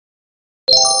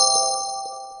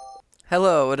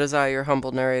Hello, it is I, your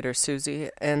humble narrator, Susie,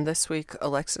 and this week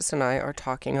Alexis and I are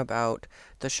talking about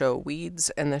the show Weeds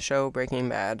and the show Breaking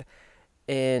Bad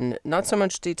in not so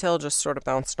much detail, just sort of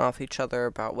bouncing off each other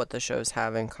about what the shows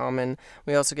have in common.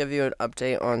 We also give you an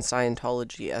update on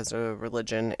Scientology as a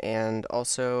religion and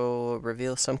also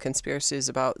reveal some conspiracies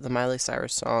about the Miley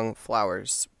Cyrus song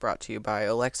Flowers, brought to you by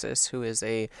Alexis, who is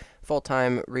a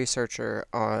full-time researcher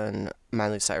on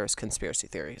Miley Cyrus conspiracy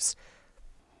theories.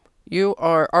 You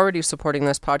are already supporting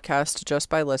this podcast just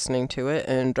by listening to it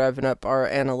and driving up our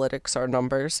analytics, our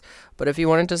numbers. But if you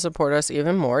wanted to support us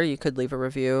even more, you could leave a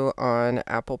review on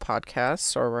Apple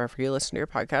Podcasts or wherever you listen to your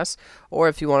podcasts. Or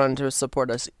if you wanted to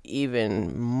support us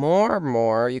even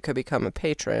more, you could become a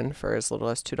patron for as little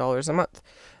as $2 a month.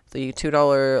 The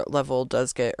 $2 level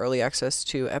does get early access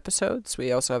to episodes.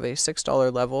 We also have a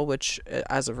 $6 level, which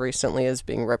as of recently is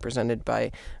being represented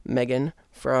by Megan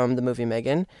from the movie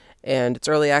Megan. And it's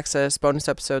early access, bonus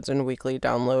episodes, and weekly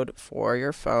download for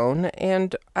your phone.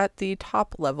 And at the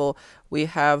top level, we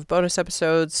have bonus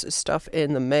episodes, stuff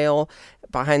in the mail,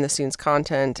 behind-the-scenes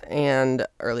content, and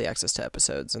early access to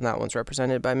episodes. And that one's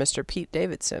represented by Mr. Pete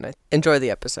Davidson. Enjoy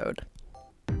the episode.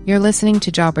 You're listening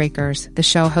to Jawbreakers, the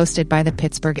show hosted by the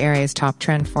Pittsburgh area's top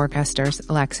trend forecasters,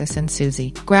 Alexis and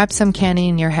Susie. Grab some candy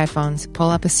in your headphones, pull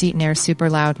up a seat near a super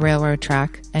loud railroad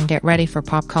track, and get ready for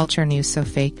pop culture news so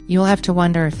fake, you'll have to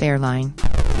wonder if they're lying.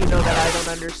 You know that I don't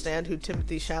understand who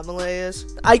Timothy Chalamet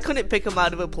is? I couldn't pick him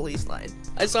out of a police line.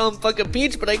 I saw him fuck a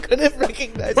peach, but I couldn't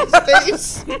recognize his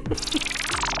face.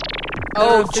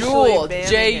 Oh, Juul.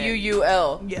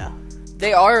 Juul. Yeah.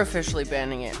 They are officially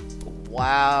banning it.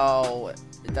 Wow.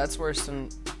 That's worse than,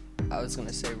 I was going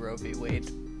to say Roe v.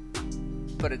 Wade,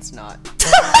 but it's not.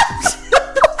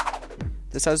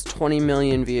 This has 20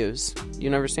 million views. You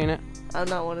never seen it? I'm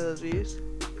not one of those views.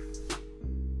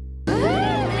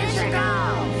 Laser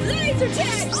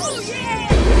tag! Oh yeah!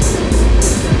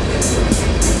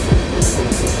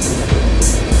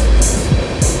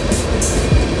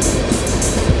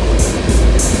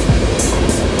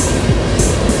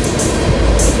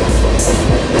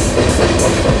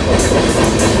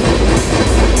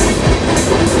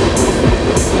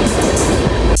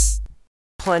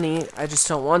 Plenty. I just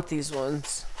don't want these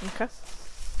ones. Okay.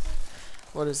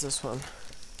 What is this one?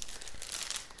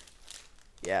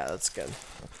 Yeah, that's good.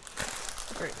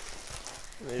 Great.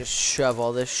 Let me just shove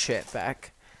all this shit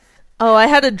back. Oh, I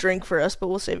had a drink for us, but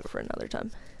we'll save it for another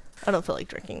time. I don't feel like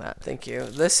drinking that. Thank you.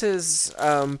 This is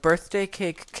Birthday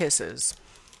Cake Kisses.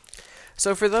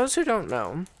 So for those who don't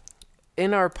know,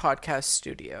 in our podcast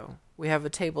studio, we have a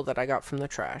table that I got from the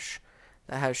trash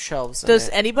that has shelves in it. Does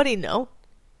anybody know?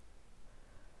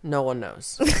 No one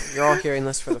knows. You're all hearing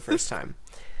this for the first time.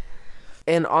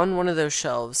 And on one of those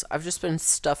shelves, I've just been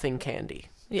stuffing candy.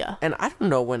 Yeah. And I don't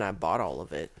know when I bought all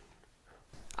of it.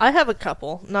 I have a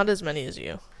couple, not as many as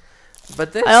you.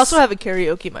 But this... I also have a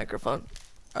karaoke microphone.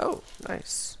 Oh,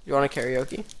 nice. You want a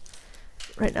karaoke?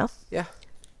 Right now? Yeah.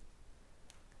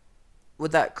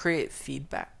 Would that create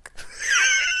feedback?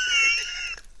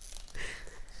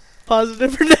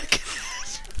 Positive or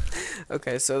negative?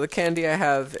 Okay, so the candy I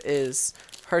have is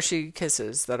Hershey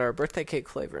Kisses that are birthday cake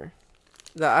flavor.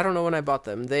 I don't know when I bought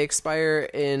them. They expire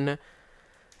in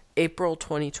April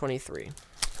 2023.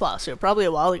 Wow, so probably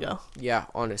a while ago. Yeah,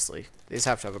 honestly. These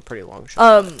have to have a pretty long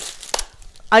shelf.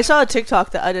 I saw a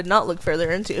TikTok that I did not look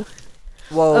further into.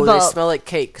 Whoa, they smell like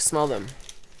cake. Smell them.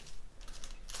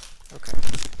 Okay.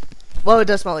 Well, it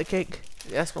does smell like cake.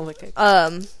 Yeah, it smells like cake.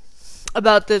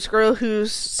 About this girl who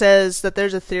says that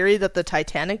there's a theory that the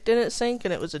Titanic didn't sink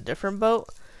and it was a different boat,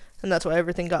 and that's why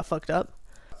everything got fucked up.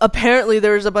 Apparently,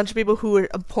 there was a bunch of people who were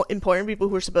important people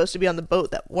who were supposed to be on the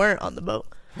boat that weren't on the boat.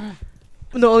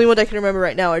 The only one I can remember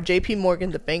right now are J.P.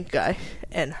 Morgan, the bank guy,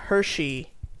 and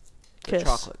Hershey Kiss. The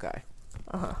chocolate guy.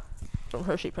 From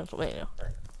Hershey, Pennsylvania.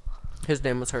 His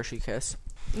name was Hershey Kiss.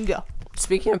 Yeah.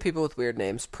 Speaking of people with weird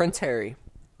names, Prince Harry.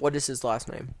 What is his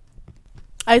last name?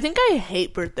 I think I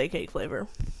hate birthday cake flavor.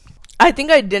 I think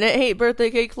I didn't hate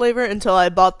birthday cake flavor until I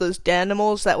bought those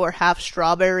Danimals that were half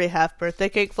strawberry, half birthday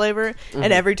cake flavor. Mm-hmm.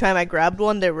 And every time I grabbed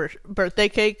one, they were birthday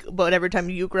cake, but every time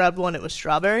you grabbed one, it was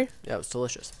strawberry. Yeah, it was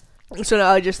delicious. So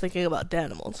now I'm just thinking about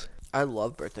Danimals. I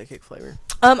love birthday cake flavor.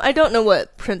 I don't know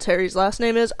what Prince Harry's last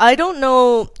name is. I don't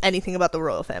know anything about the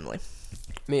royal family.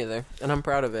 Me either. And I'm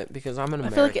proud of it because I'm an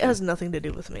American. I feel like it has nothing to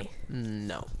do with me.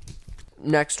 No.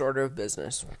 Next order of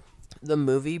business. The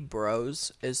movie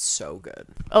Bros is so good.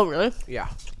 Oh, really? Yeah.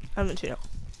 I haven't seen it.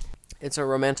 It's a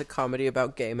romantic comedy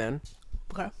about gay men.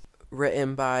 Okay.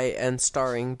 Written by and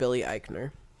starring Billy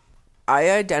Eichner. I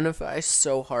identify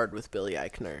so hard with Billy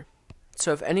Eichner.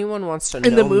 So if anyone wants to know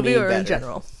in the movie me or better, in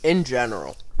general? In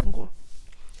general. Okay.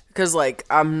 Because, like,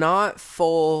 I'm not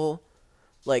full,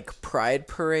 like, Pride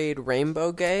Parade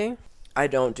rainbow gay. I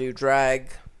don't do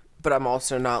drag, but I'm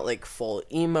also not, like, full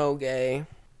emo gay.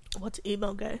 What's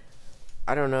emo gay?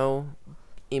 I don't know.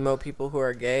 Emo people who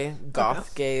are gay.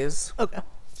 Goth gays. Okay.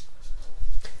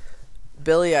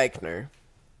 Billy Eichner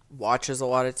watches a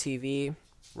lot of TV,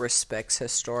 respects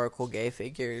historical gay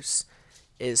figures,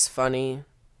 is funny,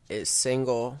 is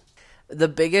single. The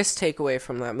biggest takeaway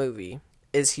from that movie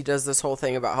is he does this whole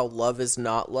thing about how love is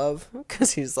not love,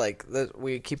 because he's like,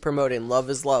 we keep promoting love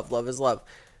is love, love is love.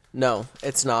 No,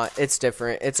 it's not. It's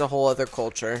different. It's a whole other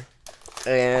culture.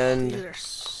 And These are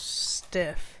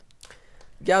stiff.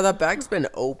 yeah, that bag's been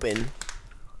open.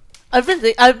 I've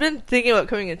been thinking about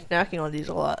coming and snacking on these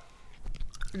a lot.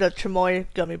 The chamoy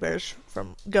gummy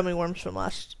worms from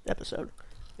last episode.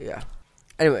 Yeah.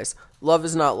 Anyways, love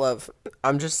is not love.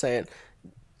 I'm just saying,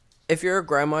 if you're a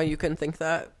grandma, you can think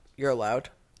that. You're allowed.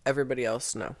 Everybody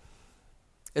else, no.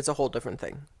 It's a whole different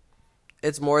thing.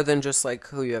 It's more than just, like,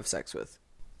 who you have sex with.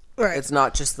 Right. It's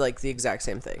not just, like, the exact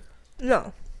same thing.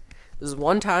 No. This is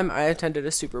one time I attended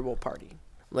a Super Bowl party.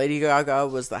 Lady Gaga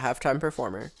was the halftime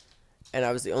performer, and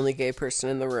I was the only gay person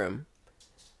in the room.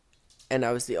 And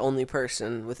I was the only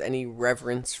person with any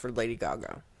reverence for Lady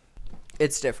Gaga.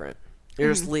 It's different.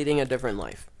 You're just leading a different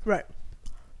life. Right.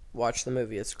 Watch the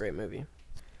movie. It's a great movie.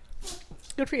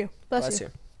 Good for you. Bless you.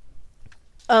 you.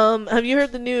 Have you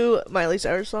heard the new Miley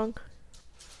Cyrus song?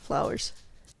 Flowers.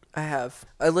 I have.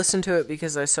 I listened to it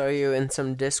because I saw you in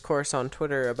some discourse on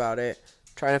Twitter about it,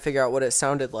 trying to figure out what it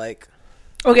sounded like.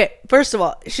 Okay, first of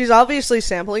all, she's obviously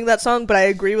sampling that song, but I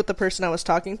agree with the person I was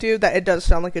talking to that it does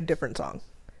sound like a different song.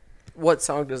 What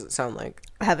song does it sound like?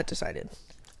 I haven't decided.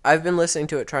 I've been listening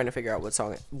to it, trying to figure out what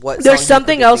song. There's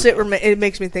something else it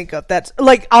makes me think of. That's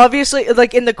like obviously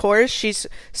like in the chorus, she's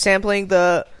sampling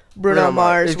the Bruno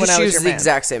Mars When I Was Your the Man.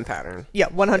 exact same pattern. Yeah,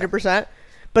 100%.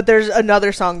 But there's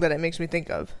another song that it makes me think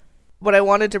of. What I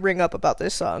wanted to bring up about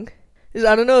this song is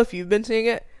I don't know if you've been seeing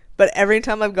it, but every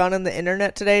time I've gone on the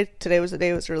internet today was the day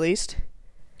it was released.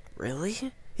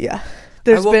 Really? Yeah.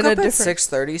 I woke up at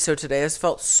 6:30, so today has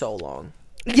felt so long.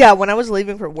 Yeah, when I was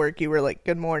leaving for work, you were like,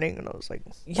 "Good morning," and I was like,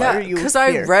 "Why are you because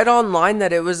here?" I read online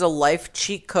that it was a life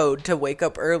cheat code to wake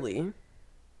up early.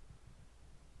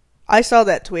 I saw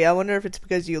that tweet. I wonder if it's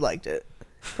because you liked it.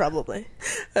 Probably.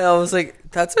 And I was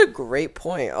like, "That's a great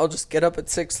point. I'll just get up at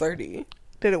 6:30."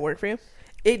 Did it work for you?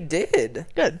 It did.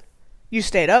 Good. You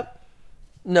stayed up?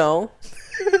 No.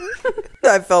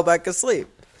 I fell back asleep.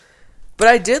 But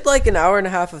I did like an hour and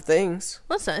a half of things.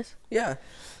 That's nice. Yeah.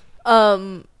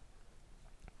 But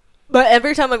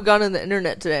every time I've gone on the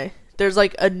internet today, there's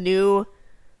like a new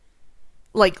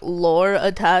like lore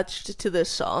attached to this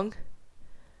song.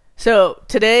 So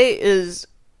today is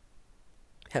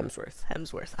Hemsworth.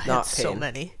 I Not had so Payne.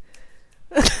 many.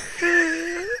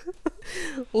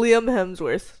 Liam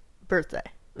Hemsworth's birthday.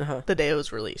 Uh-huh. The day it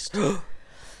was released.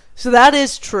 So that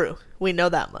is true. We know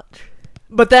that much.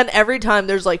 But then every time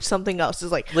there's like something else.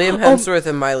 It's like Liam Hemsworth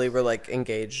and Miley were like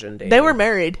engaged and dating. they were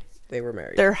married. They were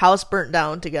married. Their house burnt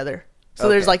down together. So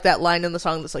there's like that line in the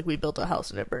song that's like, we built a house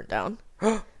and it burnt down.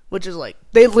 Which is like,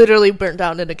 they literally burnt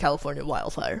down in a California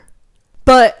wildfire.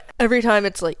 But every time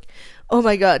it's like, oh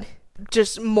my god,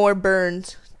 just more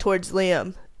burns towards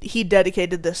Liam. He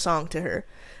dedicated this song to her.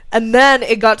 And then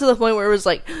it got to the point where it was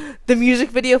like, the music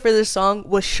video for this song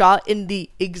was shot in the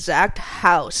exact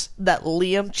house that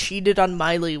Liam cheated on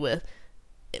Miley with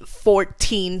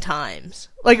 14 times.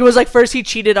 Like, it was like, first he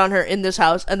cheated on her in this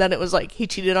house, and then it was like, he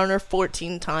cheated on her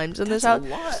 14 times in this house.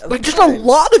 Like, just a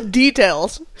lot of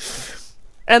details.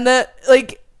 And that,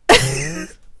 like,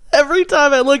 every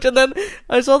time I looked, and then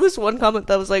I saw this one comment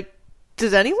that was like,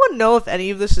 does anyone know if any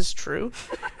of this is true?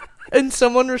 And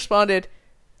someone responded,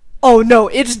 oh no,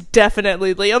 it's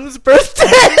definitely Liam's birthday.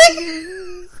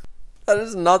 That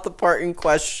is not the part in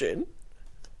question.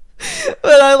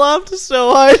 But I laughed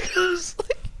so hard. I was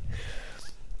like,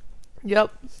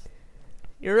 yep,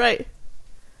 you're right.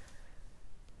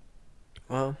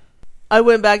 Well, I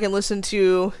went back and listened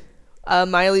to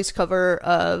Miley's cover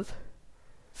of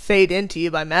Fade Into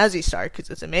You by Mazzy Star because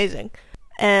it's amazing.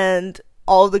 And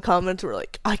all of the comments were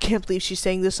like, I can't believe she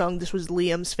sang this song. This was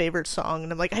Liam's favorite song.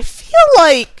 And I'm like, I feel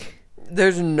like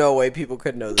there's no way people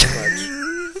could know this much.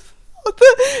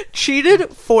 Cheated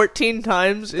 14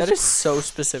 times. That is so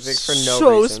specific for no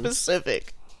so reason.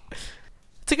 Specific.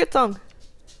 It's a good song.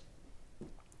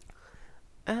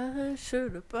 I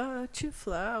should have bought you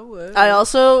flowers.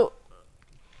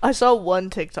 I saw one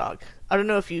TikTok. I don't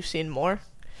know if you've seen more,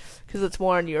 because it's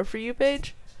more on your For You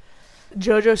page.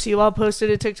 Jojo Siwa posted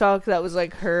a TikTok that was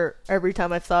like her every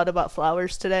time I thought about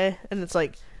flowers today, and it's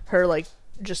like her like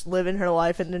just living her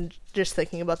life and then just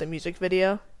thinking about the music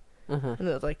video. Mm-hmm. And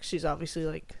that, like, she's obviously,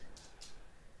 like,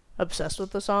 obsessed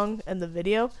with the song and the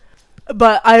video.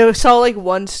 But I saw, like,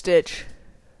 one stitch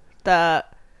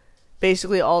that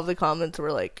basically all of the comments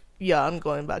were like, yeah, I'm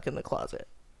going back in the closet.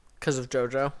 Because of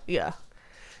JoJo? Yeah.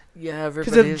 Yeah,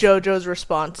 because of JoJo's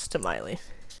response to Miley.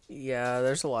 Yeah,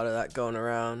 there's a lot of that going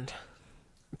around.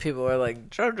 People are like,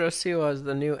 JoJo Siwa is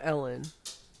the new Ellen.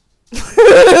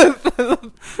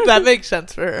 That makes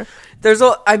sense for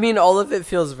her. All of it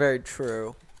feels very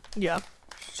true. Yeah.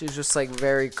 She's just, like,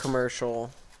 very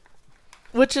commercial.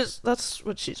 That's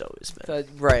what she's always been.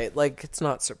 Right, like, it's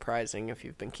not surprising if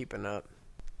you've been keeping up.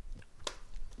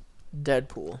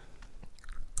 Deadpool.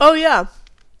 Oh, yeah.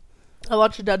 I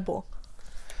watched Deadpool.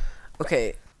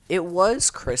 Okay, it was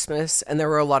Christmas, and there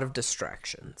were a lot of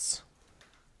distractions.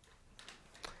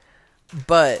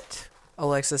 But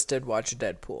Alexis did watch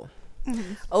Deadpool.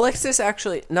 Mm-hmm. Alexis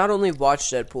actually not only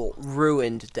watched Deadpool,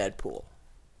 ruined Deadpool.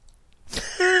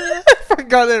 I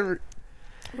forgot it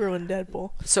ruined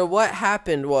Deadpool. So what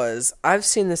happened was, I've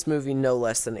seen this movie no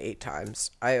less than 8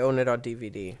 times. I own it on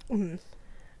DVD. Mm-hmm.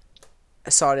 I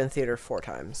saw it in theater 4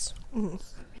 times. Mm-hmm.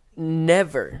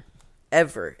 Never,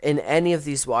 ever, in any of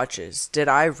these watches, did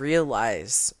I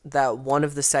realize that one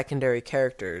of the secondary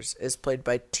characters is played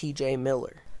by T.J.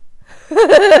 Miller.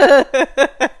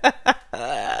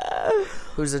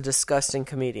 Who's a disgusting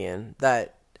comedian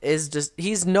that is just,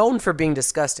 he's known for being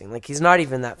disgusting. Like, he's not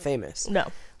even that famous.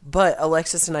 No. But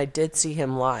Alexis and I did see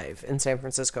him live in San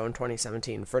Francisco in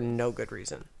 2017 for no good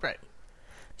reason. Right.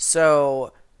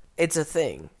 So, it's a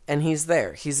thing. And he's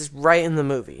there. He's right in the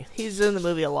movie. He's in the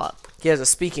movie a lot. He has a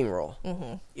speaking role.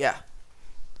 Mm-hmm. Yeah.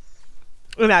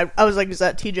 And I was like, is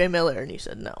that T.J. Miller? And you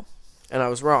said no. And I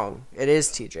was wrong. It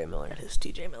is T.J. Miller. It is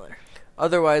T.J. Miller.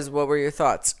 Otherwise, what were your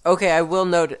thoughts? Okay, I will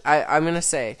note. I'm going to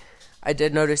say, I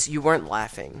did notice you weren't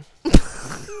laughing.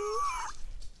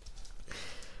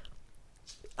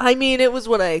 I mean, it was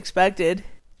what I expected.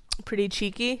 Pretty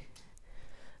cheeky.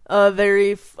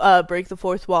 Very break the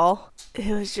fourth wall.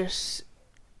 It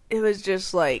was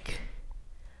just like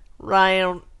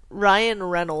Ryan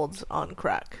Reynolds on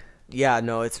crack. Yeah,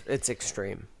 no, it's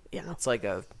extreme. Yeah. It's like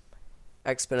a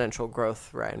exponential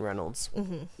growth Ryan Reynolds.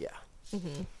 Mm-hmm. Yeah.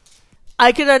 Mm-hmm.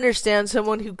 I could understand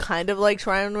someone who kind of likes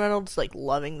Ryan Reynolds, like,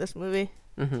 loving this movie.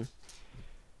 Mm-hmm.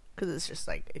 Because it's just,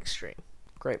 like, extreme.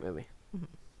 Great movie.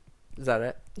 Mm-hmm. Is that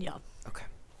it? Yeah. Okay.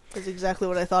 That's exactly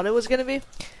what I thought it was going to be.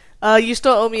 You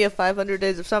still owe me a 500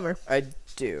 Days of Summer. I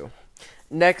do.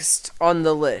 Next on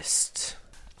the list,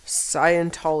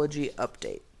 Scientology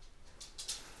update.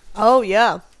 Oh,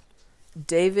 yeah.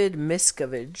 David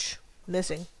Miscavige.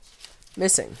 Missing.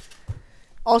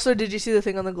 Also, did you see the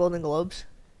thing on the Golden Globes?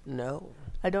 No.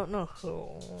 I don't know who.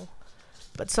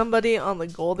 But somebody on the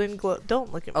Golden Globe...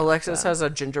 Don't look at me. Alexis has a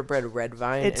gingerbread red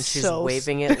vine, and she's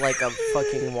waving it like a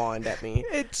fucking wand at me.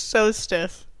 It's so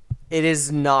stiff. It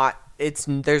is not...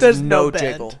 There's no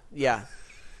jiggle. Yeah.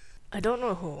 I don't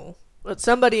know who. But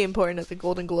somebody important at the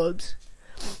Golden Globes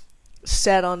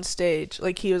sat on stage.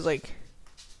 Like, he was, like,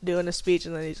 doing a speech,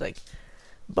 and then he's like...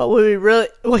 But would we really...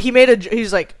 Well,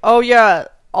 he's like, oh, yeah,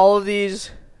 all of these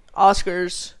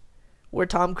Oscars... where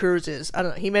Tom Cruise is. I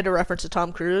don't know. He made a reference to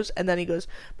Tom Cruise, and then he goes,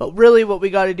 but really what we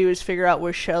got to do is figure out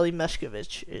where Shelley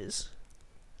Miscavige is.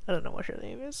 I don't know what her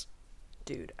name is.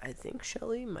 Dude, I think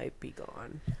Shelley might be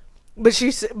gone. But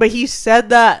he said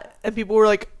that, and people were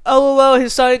like, LOL,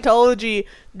 his Scientology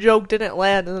joke didn't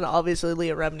land, and then obviously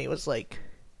Leah Remini was like,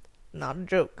 not a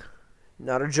joke.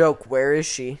 Not a joke. Where is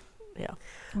she? Yeah.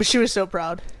 But she was so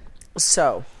proud.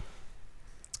 So,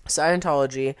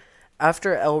 Scientology,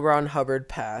 after L. Ron Hubbard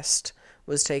passed,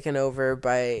 was taken over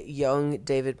by young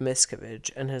David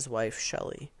Miscavige and his wife,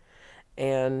 Shelley.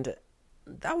 And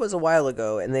that was a while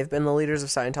ago, and they've been the leaders of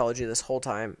Scientology this whole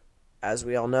time. As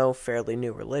we all know, fairly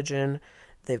new religion.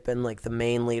 They've been, like, the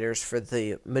main leaders for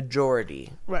the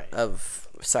majority of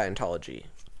Scientology.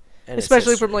 And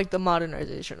especially from, like, the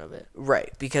modernization of it.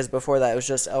 Right, because before that it was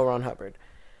just L. Ron Hubbard.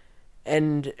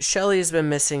 And Shelley's been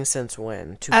missing since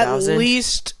when? 2000? At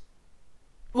least...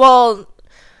 Well...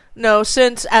 No,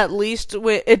 since at least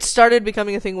it started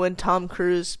becoming a thing when Tom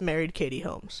Cruise married Katie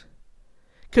Holmes.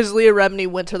 Because Leah Remini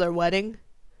went to their wedding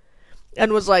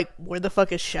and was like, where the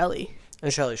fuck is Shelley?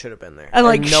 And Shelley should have been there. And,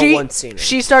 like, no one's seen her.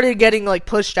 She started getting, like,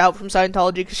 pushed out from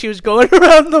Scientology because she was going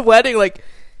around the wedding like,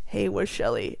 hey, where's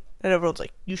Shelley? And everyone's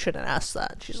like, you shouldn't ask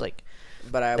that. And she's like,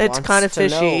 but it's kind of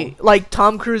fishy. Know. Like,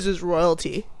 Tom Cruise is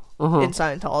royalty in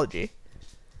Scientology.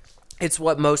 It's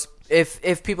what most...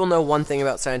 If people know one thing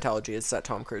about Scientology, it's that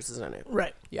Tom Cruise is in it.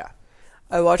 Right. Yeah.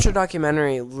 I watched a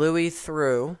documentary, Louis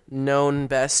Theroux, known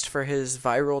best for his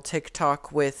viral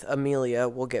TikTok with Amelia.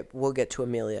 We'll get to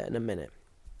Amelia in a minute.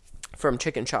 From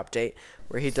Chicken Shop Date,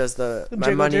 where he does the my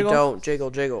Jiggle, money jiggle. don't jiggle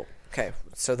jiggle. Okay,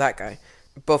 so that guy.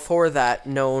 Before that,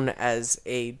 known as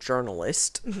a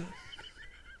journalist.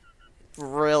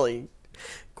 Really,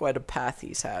 quite a path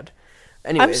he's had.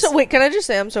 Anyways, Can I just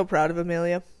say I'm so proud of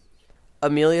Amelia?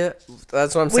 Amelia,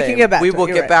 that's what I'm We saying. can get back we to it, will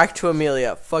you're get right. back to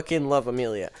Amelia. Fucking love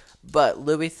Amelia. But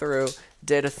Louis Theroux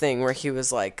did a thing where he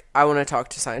was like, I want to talk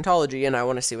to Scientology and I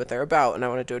want to see what they're about and I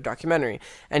want to do a documentary.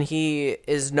 And he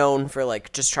is known for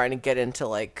like just trying to get into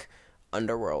like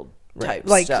underworld type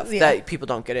Like, stuff yeah. that people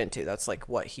don't get into. That's like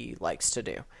what he likes to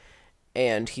do.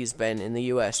 And he's been in the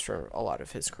US for a lot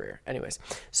of his career. Anyways,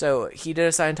 so he did a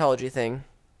Scientology thing.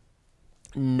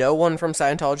 No one from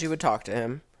Scientology would talk to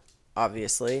him,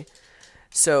 obviously.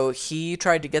 So he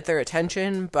tried to get their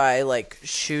attention by like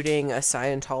shooting a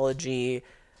Scientology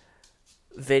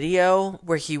video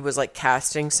where he was like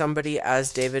casting somebody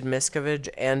as David Miscavige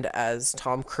and as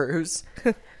Tom Cruise.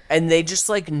 And they just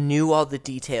like knew all the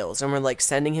details and were like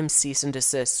sending him cease and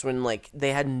desists when like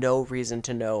they had no reason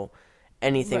to know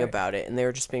anything Right. about it, and they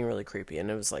were just being really creepy. And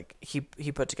it was like he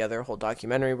put together a whole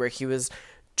documentary where he was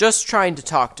just trying to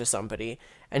talk to somebody,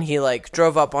 and he like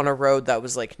drove up on a road that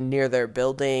was like near their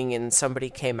building, and somebody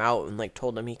came out and like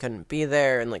told him he couldn't be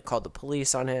there and like called the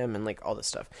police on him and like all this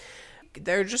stuff.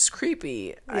 They're just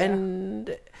creepy.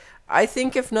 And I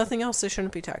think if nothing else, they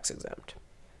shouldn't be tax exempt.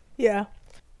 Yeah.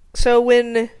 So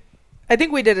when I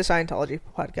think we did a Scientology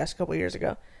podcast a couple years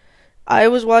ago, I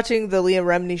was watching the Leah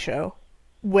Remini show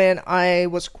when I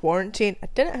was quarantined. I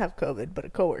didn't have COVID, but a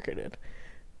coworker did.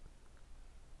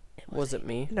 Was it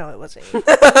me? No, it wasn't. But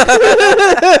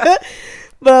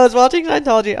I was watching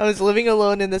Scientology. I was living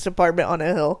alone in this apartment on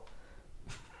a hill.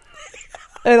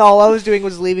 And all I was doing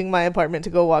was leaving my apartment to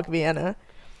go walk Vienna.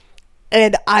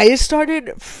 And this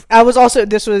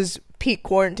was peak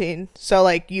quarantine. So,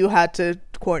 like, you had to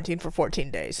quarantine for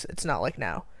 14 days. It's not like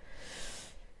now.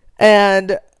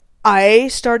 And I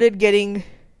started getting,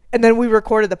 and then we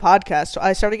recorded the podcast. So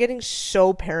I started getting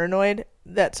so paranoid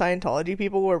that Scientology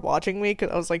people were watching me because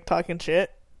I was, like, talking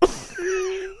shit. I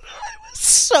was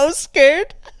so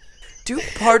scared. Dude,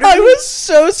 part of I me... was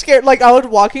so scared. Like, I was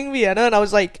walking Vienna and I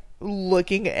was, like,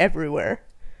 looking everywhere.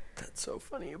 That's so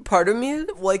funny. Part of me,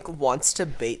 like, wants to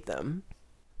bait them.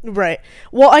 Right.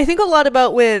 Well, I think a lot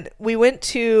about when we went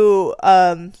to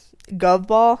Gov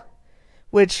Ball,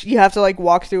 which you have to, like,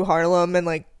 walk through Harlem and,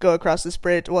 like, go across this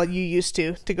bridge. Well, you used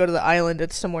to go to the island.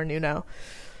 It's somewhere new now.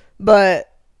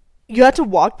 But you have to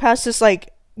walk past this, like,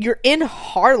 you're in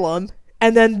Harlem,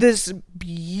 and then this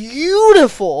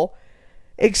beautiful,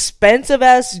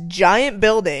 expensive-ass giant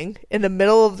building in the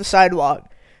middle of the sidewalk.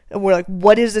 And we're like,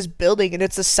 what is this building? And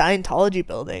it's a Scientology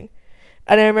building.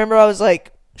 And I remember I was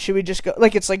like, should we just go?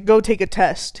 Like, it's like, go take a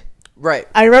test. Right.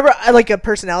 I remember, like, a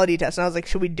personality test. And I was like,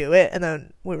 should we do it? And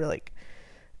then we were like,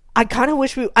 I kind of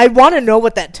wish I want to know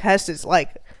what that test is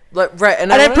like. Right.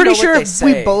 And I'm pretty sure if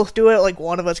we both do it, like,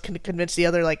 one of us can convince the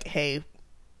other, like, hey.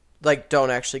 Like,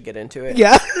 don't actually get into it.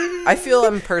 Yeah. I feel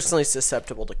I'm personally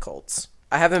susceptible to cults.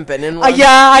 I haven't been in one.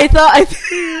 Yeah,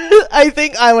 I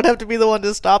think I would have to be the one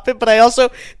to stop it, but I also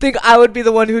think I would be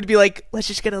the one who'd be like, let's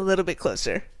just get a little bit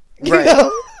closer. You Right. know?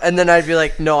 And then I'd be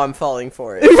like, no, I'm falling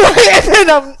for it. Right,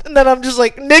 and then I'm just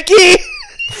like, Nikki,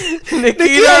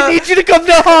 Nikita, I need you to come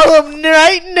to Harlem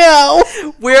right now.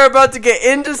 we're about to get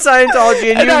into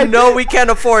Scientology and you know we can't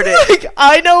afford it. Like,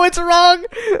 I know it's wrong,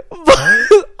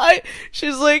 but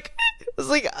she's like, it's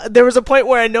like, there was a point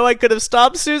where I know I could have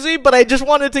stopped Susie, but I just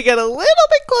wanted to get a little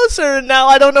bit closer, and now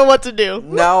I don't know what to do.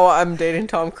 Now I'm dating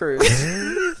Tom Cruise.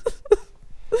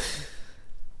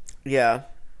 Yeah.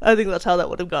 I think that's how that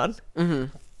would have gone.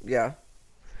 Yeah.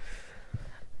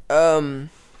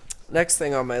 Next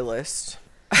thing on my list,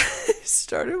 I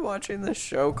started watching this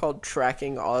show called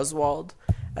Tracking Oswald,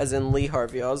 as in Lee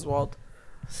Harvey Oswald.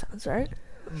 Sounds right.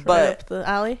 But Right up the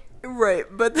alley. right,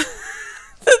 but the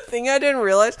thing I didn't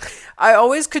realize, I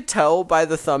always could tell by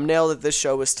the thumbnail that this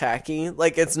show was tacky.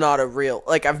 Like, it's not a real,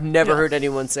 like, I've never heard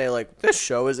anyone say, like, this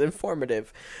show is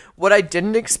informative. What I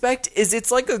didn't expect is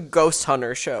it's like a ghost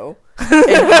hunter show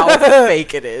and how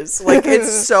fake it is. Like,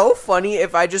 it's so funny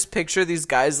if I just picture these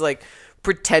guys, like,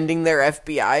 pretending they're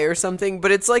FBI or something,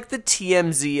 but it's like the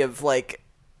TMZ of, like,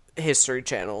 History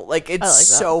Channel. Like, it's like that.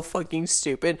 so fucking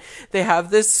stupid. They have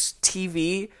this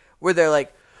TV where they're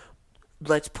like,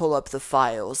 let's pull up the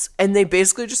files, and they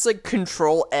basically just like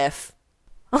control F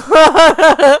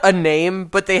a name,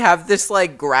 but they have this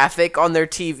like graphic on their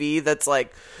TV that's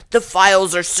like, the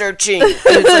files are searching. And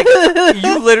it's like,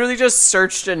 you literally just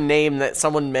searched a name that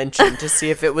someone mentioned to see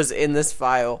if it was in this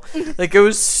file. Like, it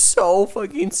was so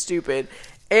fucking stupid.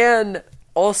 And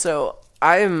also,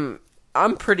 I'm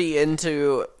pretty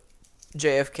into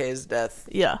JFK's death.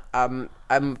 Yeah. I'm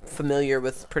familiar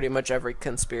with pretty much every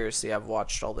conspiracy. I've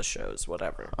watched all the shows,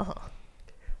 whatever.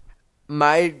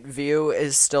 My view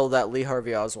is still that Lee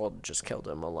Harvey Oswald just killed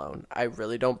him alone. I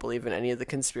really don't believe in any of the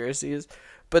conspiracies,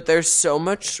 but there's so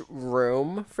much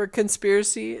room for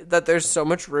conspiracy that there's so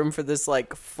much room for this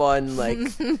like fun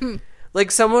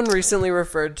like someone recently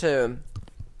referred to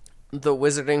the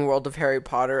Wizarding World of Harry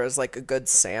Potter as like a good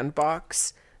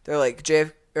sandbox. They're like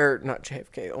not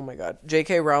JFK. Oh my God.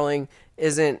 J.K. Rowling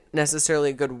isn't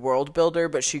necessarily a good world builder,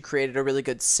 but she created a really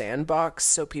good sandbox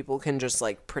so people can just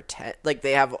like pretend like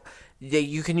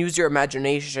you can use your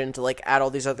imagination to like add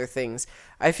all these other things.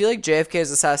 I feel like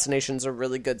JFK's assassination is a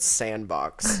really good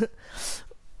sandbox.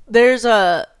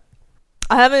 I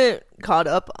haven't caught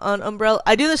up on Umbrella.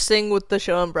 I do this thing with the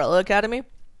show Umbrella Academy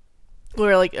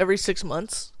where like every 6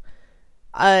 months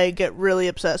I get really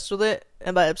obsessed with it.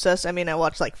 And by obsessed, I mean I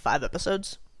watch like 5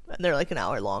 episodes and they're like an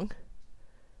hour long.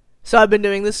 So I've been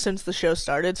doing this since the show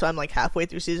started, so I'm like halfway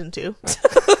through season 2.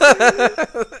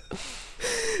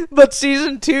 But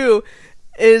season 2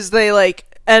 is they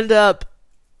like end up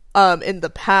in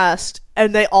the past,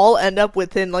 and they all end up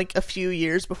within like a few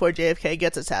years before JFK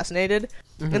gets assassinated.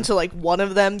 And so like one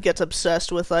of them gets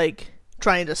obsessed with like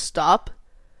trying to stop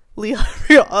Lee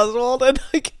Harvey Oswald, and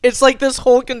like it's like this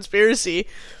whole conspiracy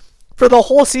for the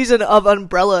whole season of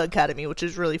Umbrella Academy, which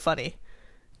is really funny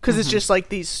because it's just like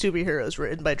these superheroes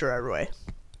written by Gerard Way,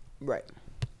 Right.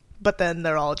 but then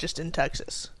they're all just in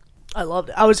Texas. I loved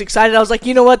it. I was excited. I was like,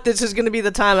 you know what? This is going to be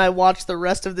the time I watch the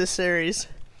rest of this series.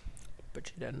 But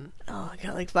you didn't. Oh, I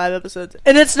got like 5 episodes.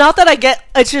 And it's not that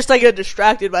it's just I get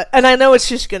distracted by, and I know it's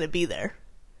just going to be there.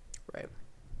 Right.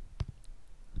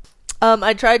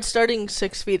 I tried starting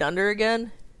 6 Feet Under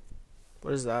again.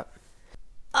 What is that?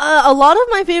 A lot of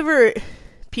my favorite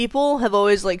people have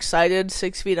always like cited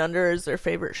 6 Feet Under as their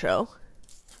favorite show.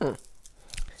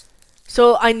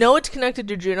 So I know it's connected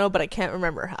to Juno, but I can't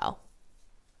remember how.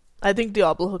 I think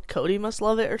Diablo Cody must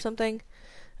love it or something.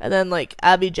 And then like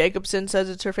Abby Jacobson says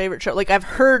it's her favorite show. Like I've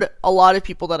heard a lot of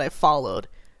people that I've followed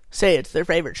say it's their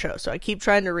favorite show. So I keep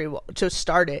trying to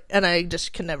start it, and I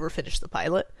just can never finish the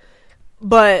pilot.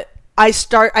 But I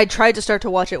tried to start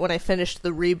to watch it when I finished the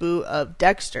reboot of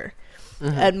Dexter.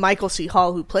 And Michael C.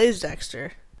 Hall, who plays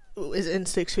Dexter, is in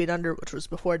 6 Feet Under, which was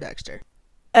before Dexter.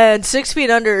 And 6 Feet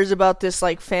Under is about this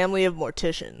like family of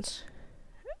morticians,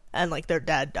 and like their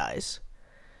dad dies.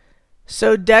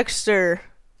 So Dexter,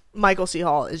 Michael C.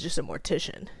 Hall, is just a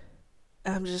mortician.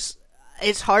 And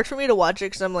it's hard for me to watch it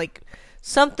because I'm like,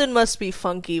 something must be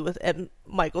funky with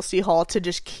Michael C. Hall to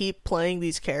just keep playing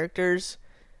these characters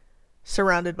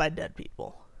surrounded by dead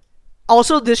people.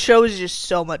 Also, this show is just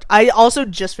so much. I also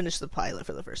just finished the pilot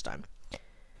for the first time.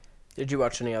 Did you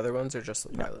watch any other ones or just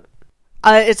the pilot?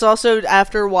 It's also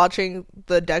after watching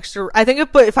the Dexter. I think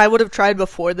if I would have tried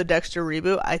before the Dexter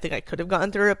reboot, I think I could have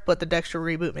gotten through it. But the Dexter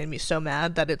reboot made me so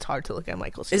mad that it's hard to look at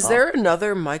Michael C. Is Hall. there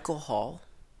another Michael Hall?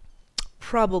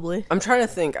 Probably. I'm trying to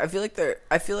think. I feel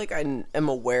like I am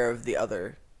aware of the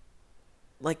other,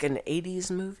 like an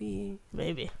 80s movie.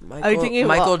 Maybe. Michael, Are you thinking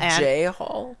Michael about J.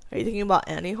 Hall? Are you thinking about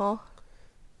Annie Hall?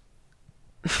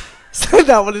 Is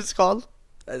that what it's called?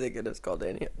 I think it is called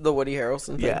Annie. The Woody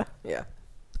Harrelson thing. Yeah. Yeah.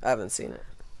 I haven't seen it.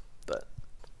 But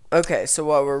okay, so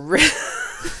what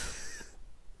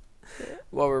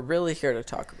we're really here to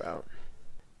talk about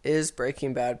is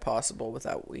Breaking Bad possible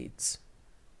without weeds?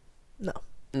 No.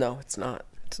 No, it's not.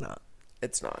 It's not.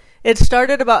 It's not. It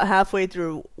started about halfway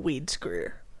through Weed's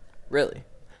career. Really?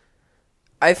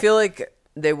 I feel like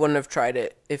they wouldn't have tried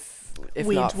it if Weeds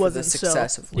not for the wasn't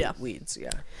success so- of yeah. Weeds. Yeah.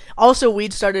 Also,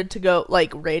 Weed started to go,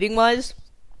 like, rating-wise,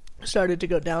 started to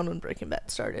go down when Breaking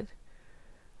Bad started.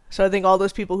 So I think all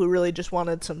those people who really just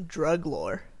wanted some drug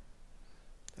lore.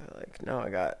 They're like, no, I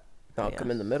got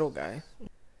Malcolm in the Middle guy.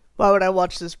 Why would I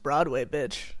watch this Broadway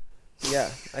bitch? Yeah,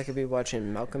 I could be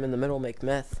watching Malcolm in the Middle make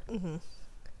meth. Mm-hmm.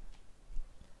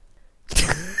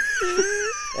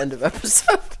 End of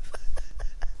episode.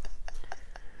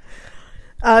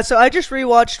 So I just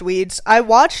rewatched Weeds. I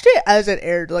watched it as it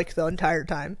aired, like, the entire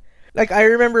time. Like, I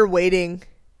remember waiting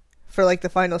for, like, the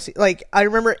final like, I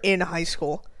remember in high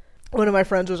school, one of my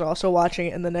friends was also watching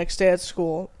it, and the next day at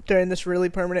school, during this really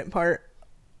permanent part,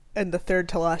 in the third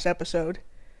to last episode.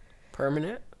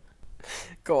 Permanent?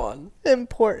 Go on.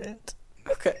 Important.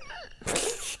 Okay.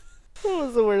 What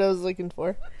was the word I was looking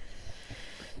for?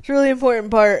 It's a really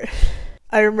important part.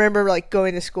 I remember, like,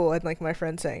 going to school and, like, my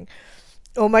friend saying,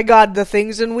 "Oh my god, the thing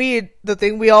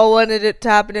we all wanted it to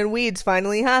happen in Weeds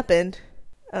finally happened."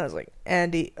 I was like,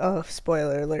 "Andy," oh,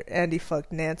 spoiler alert, Andy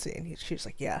fucked Nancy. And she was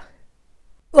like, "Yeah."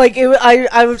 Like,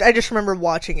 I just remember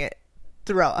watching it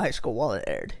throughout high school while it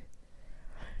aired.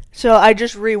 So I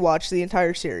just rewatched the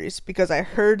entire series because I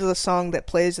heard the song that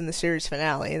plays in the series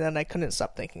finale, and then I couldn't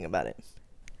stop thinking about it.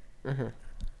 Mm-hmm.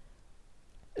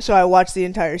 So I watched the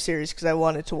entire series because I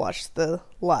wanted to watch the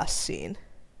last scene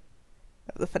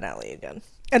of the finale again.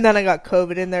 And then I got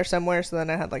COVID in there somewhere, so then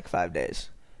I had like 5 days.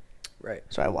 Right.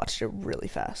 So I watched it really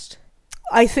fast.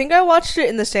 I think I watched it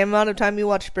in the same amount of time you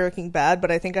watched Breaking Bad,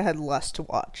 but I think I had less to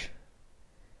watch.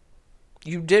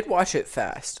 You did watch it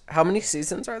fast. How many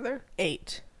seasons are there?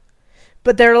 8.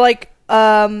 But they're like,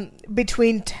 most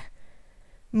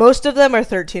of them are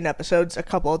 13 episodes, a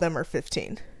couple of them are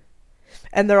 15.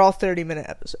 And they're all 30-minute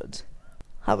episodes.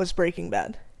 How was Breaking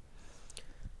Bad?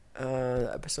 The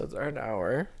episodes are an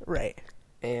hour. Right.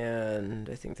 And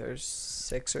I think there's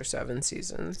 6 or 7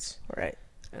 seasons. Right.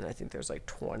 And I think there's like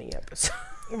 20 episodes.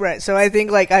 Right, so I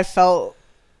think like I felt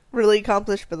really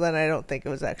accomplished, but then I don't think it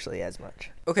was actually as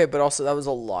much. Okay, but also that was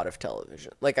a lot of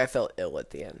television. Like, I felt ill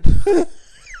at the end.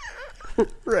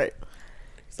 Right.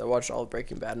 Because I watched all of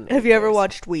Breaking Bad. In Have 8 you ever days.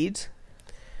 watched Weeds?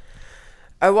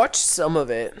 I watched some of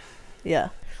it. Yeah.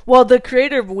 Well, the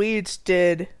creator of Weeds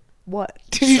did what?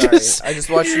 Did you Sorry, I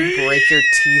just watched you break your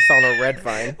teeth on a red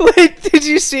vine. Wait, did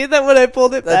you see that when I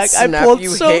pulled it That back? I snap pulled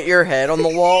you hit your head on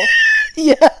the wall.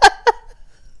 Yeah.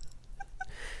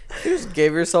 You just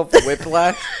gave yourself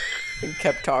whiplash and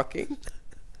kept talking.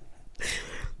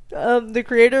 The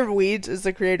creator of Weeds is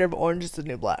the creator of Orange is the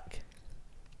New Black.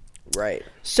 Right.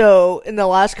 So, in the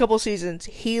last couple seasons,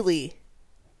 Healy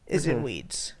is in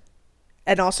Weeds.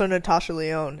 And also Natasha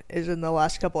Lyonne is in the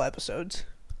last couple episodes.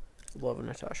 Love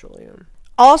Natasha Lyonne.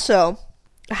 Also,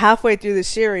 halfway through the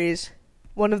series,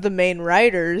 one of the main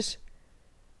writers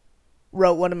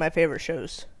wrote one of my favorite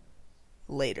shows.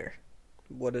 Later.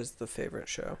 What is the favorite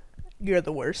show? You're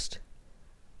the Worst.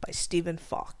 By Stephen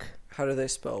Falk. How do they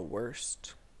spell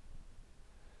worst?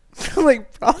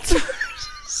 Like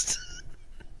bratwurst.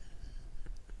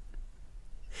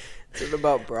 Is it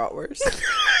about bratwurst?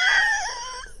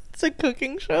 It's a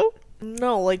cooking show?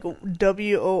 No, like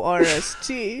WORST.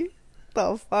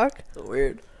 The fuck?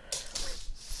 Weird.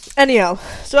 Anyhow,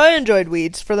 so I enjoyed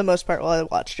Weeds for the most part while I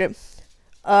watched it.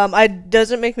 It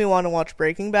doesn't make me want to watch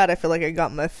Breaking Bad. I feel like I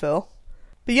got my fill.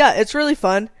 But yeah, it's really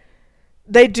fun.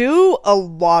 They do a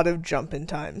lot of jump-in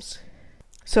times.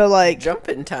 So like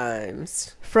Jumpin'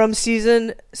 times. from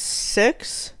season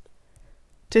 6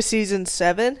 to season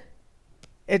 7,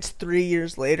 it's 3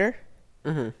 years later.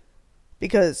 Mm-hmm.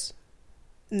 Because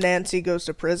Nancy goes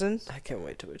to prison. I can't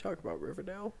wait till we talk about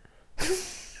Riverdale.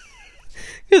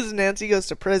 Because Nancy goes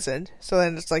to prison. So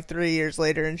then it's like 3 years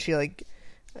later and she like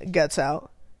gets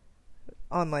out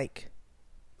on like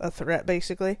a threat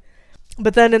basically.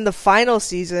 But then in the final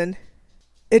season,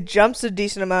 it jumps a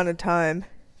decent amount of time.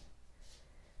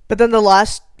 But then the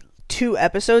last 2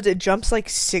 episodes, it jumps like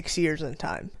 6 years in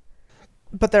time.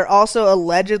 But they're also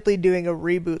allegedly doing a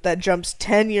reboot that jumps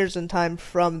 10 years in time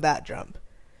from that jump.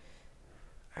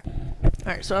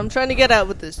 Alright, so I'm trying to get out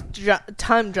with this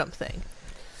time jump thing.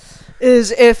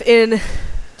 Is if in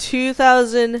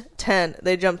 2010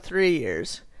 they jump 3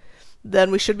 years,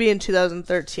 then we should be in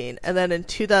 2013. And then in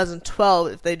 2012,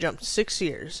 if they jump 6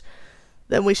 years,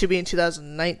 then we should be in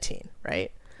 2019,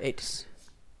 right? 8.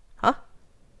 Huh?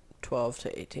 12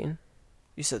 to 18.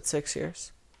 You said 6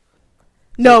 years.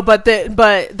 No, but they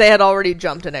had already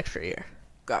jumped an extra year.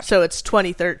 Gotcha. So it's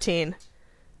 2013,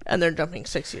 and they're jumping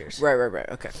 6 years. Right.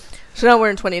 Okay. So now we're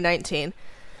in 2019.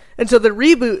 And so the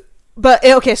reboot... But,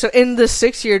 okay, so in the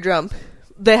 6-year jump,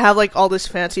 they have, like, all this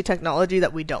fancy technology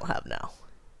that we don't have now.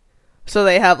 So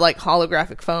they have, like,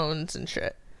 holographic phones and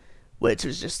shit. Which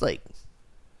is just, like...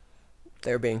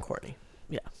 They're being corny.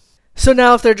 Yeah. So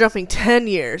now if they're jumping 10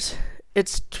 years,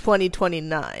 it's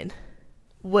 2029.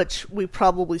 Which we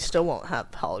probably still won't have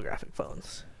holographic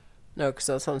phones. No, because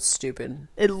that sounds stupid.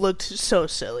 It looked so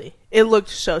silly.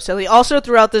 Also,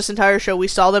 throughout this entire show, we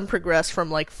saw them progress from,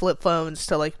 like, flip phones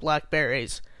to, like,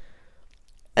 Blackberries.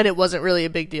 And it wasn't really a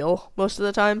big deal most of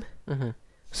the time. Mm-hmm.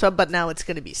 So, but now it's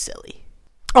going to be silly.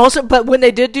 Also, but when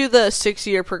they did do the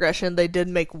 6-year progression, they did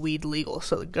make weed legal,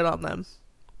 so good on them.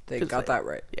 They got that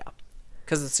right. Yeah.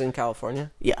 Because it's in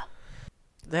California? Yeah.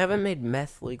 They haven't made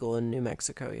meth legal in New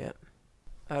Mexico yet.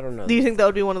 I don't know. Do you think that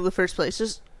would be one of the first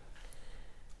places?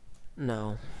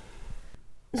 No.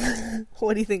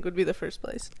 What do you think would be the first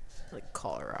place? Like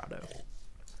Colorado.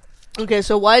 Okay,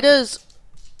 so why does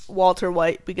Walter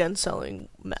White began selling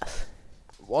meth.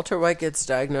 Walter White gets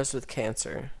diagnosed with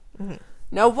cancer. Mm-hmm.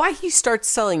 Now, why he starts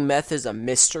selling meth is a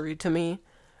mystery to me,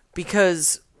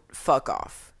 because fuck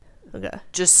off. Okay.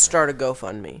 Just start a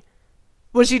GoFundMe.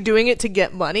 Was he doing it to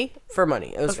get money? For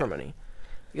money. It was for money.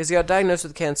 Because he got diagnosed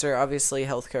with cancer. Obviously,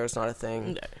 healthcare is not a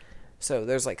thing. Okay. So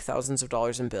there's like thousands of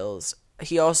dollars in bills.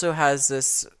 He also has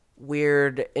this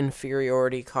weird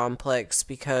inferiority complex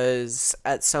because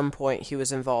at some point he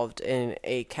was involved in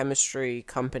a chemistry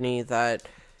company that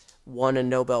won a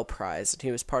Nobel Prize, and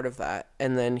he was part of that.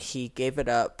 And then he gave it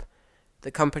up.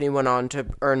 The company went on to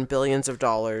earn billions of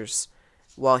dollars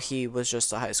while he was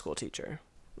just a high school teacher.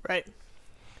 Right.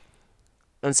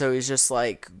 And so he's just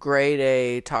like grade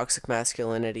A toxic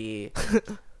masculinity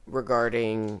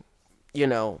regarding, you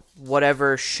know,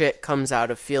 whatever shit comes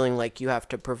out of feeling like you have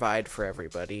to provide for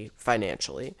everybody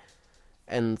financially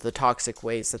and the toxic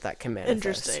ways that can manifest.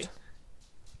 Interesting.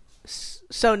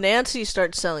 So Nancy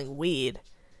starts selling weed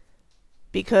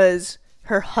because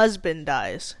her husband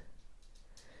dies.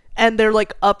 And they're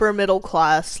like upper middle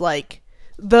class, like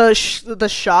the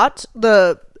shots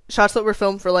that were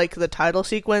filmed for like the title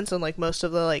sequence and like most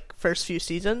of the like first few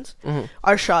seasons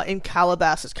are shot in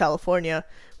Calabasas, California,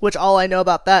 which all I know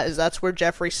about that is that's where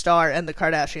Jeffree Star and the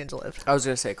Kardashians lived. I was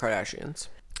going to say Kardashians.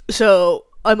 So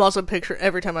I'm also picturing,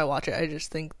 every time I watch it, I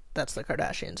just think that's the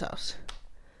Kardashians' house.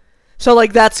 So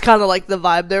like that's kind of like the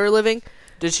vibe they were living.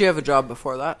 Did she have a job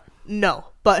before that? No,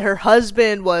 but her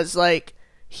husband was like,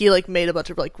 he like made a bunch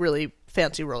of like really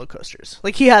fancy roller coasters.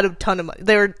 Like he had a ton of money.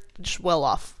 They were just well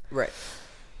off. Right.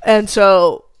 And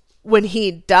so when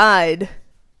he died,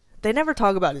 they never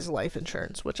talk about his life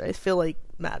insurance, which I feel like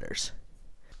matters.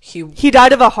 He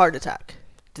died of a heart attack.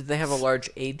 Did they have a large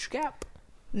age gap?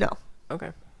 No.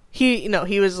 Okay. He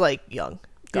was like young.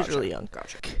 Gotcha. He was really young.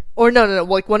 Gotcha. Or no.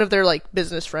 Like one of their like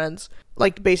business friends,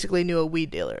 like basically knew a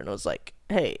weed dealer and was like,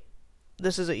 hey,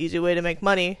 this is an easy way to make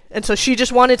money. And so she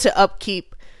just wanted to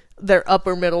upkeep their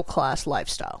upper middle class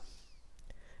lifestyle.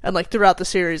 And like throughout the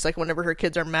series, like whenever her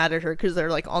kids are mad at her because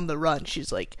they're like on the run,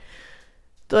 she's like,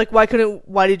 they're like,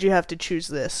 why did you have to choose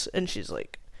this? And she's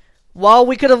like, well,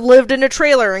 we could have lived in a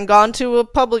trailer and gone to a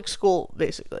public school,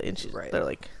 basically. And they're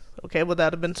like, okay, would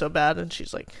that have been so bad? And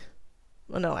she's like,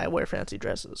 well, no, I wear fancy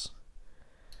dresses.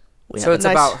 So it's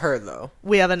about her, though.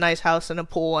 We have a nice house and a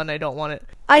pool, and I don't want it.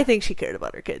 I think she cared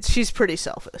about her kids. She's pretty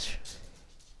selfish.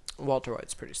 Walter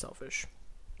White's pretty selfish.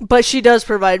 But she does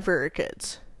provide for her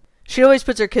kids. She always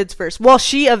puts her kids first. Well,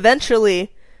 she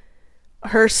eventually,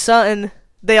 her son,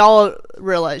 they all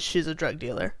realize she's a drug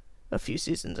dealer a few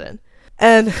seasons in.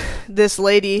 And this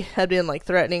lady had been, like,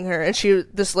 threatening her. And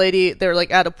they were,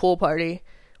 like, at a pool party.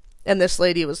 And this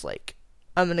lady was like,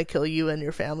 I'm going to kill you and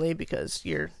your family because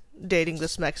you're dating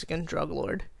this Mexican drug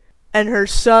lord. And her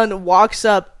son walks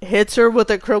up, hits her with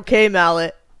a croquet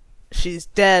mallet. She's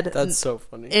dead. That's so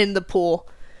funny. In the pool.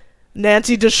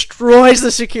 Nancy destroys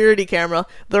the security camera.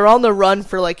 They're on the run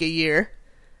for like a year.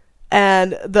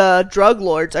 And the drug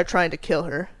lords are trying to kill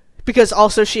her. Because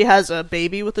also she has a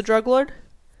baby with the drug lord.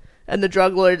 And the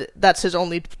drug lord, that's his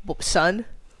only son.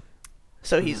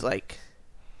 So he's like...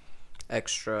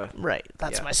 extra. Right,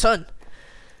 that's my son.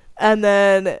 And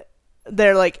then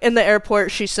they're like in the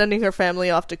airport, she's sending her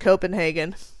family off to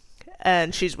Copenhagen.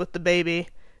 And she's with the baby.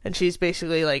 And she's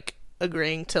basically like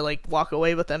agreeing to like walk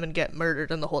away with them and get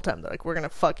murdered. And the whole time they're like, we're gonna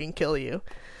fucking kill you.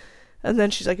 And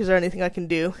then she's like, is there anything I can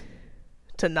do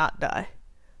to not die?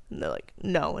 And they're like,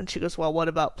 no. And she goes, well, what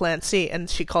about plan C? And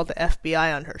she called the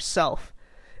FBI on herself.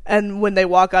 And when they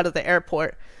walk out of the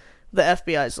airport, the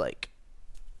FBI's like,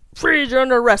 freeze, you're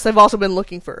under arrest. They've also been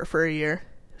looking for her for a year.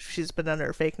 She's been under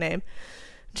a fake name.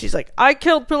 She's like, I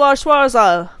killed Pilar Suarez,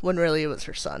 when really it was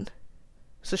her son.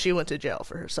 So she went to jail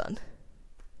for her son.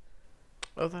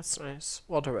 Oh, that's nice.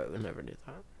 Walter White would never do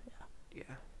that.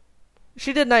 Yeah.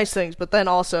 She did nice things, but then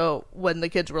also, when the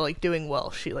kids were, like, doing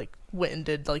well, she, like, went and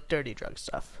did, like, dirty drug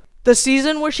stuff. The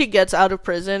season where she gets out of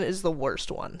prison is the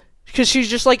worst one. Because she's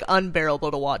just, like,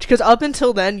 unbearable to watch. Because up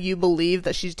until then, you believe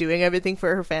that she's doing everything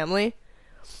for her family.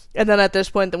 And then at this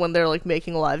point, when they're, like,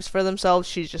 making lives for themselves,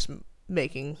 she's just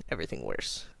making everything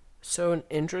worse. So an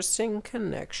interesting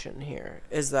connection here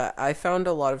is that I found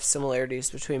a lot of similarities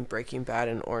between Breaking Bad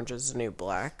and Orange is the New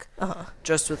Black. Uh-huh.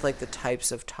 Just with, like, the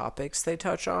types of topics they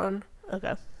touch on.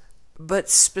 Okay. But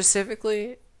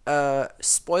specifically,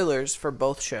 spoilers for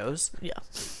both shows. Yeah.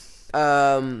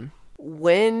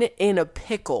 When in a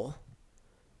pickle,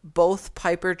 both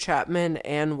Piper Chapman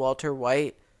and Walter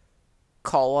White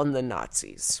call on the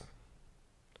Nazis.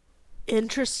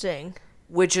 Interesting.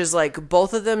 Which is like,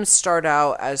 both of them start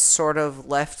out as sort of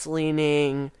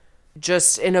left-leaning,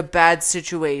 just in a bad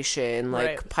situation. Like,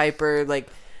 right. Piper, like,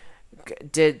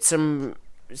 did some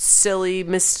silly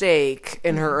mistake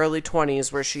in her early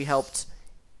 20s where she helped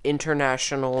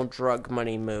international drug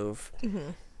money move.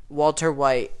 Walter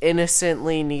White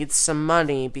innocently needs some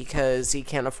money because he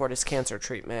can't afford his cancer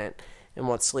treatment and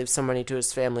wants to leave some money to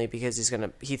his family because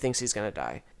he thinks he's gonna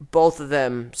die. Both of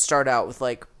them start out with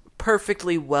like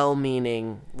perfectly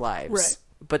well-meaning lives, Right.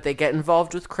 but they get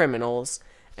involved with criminals,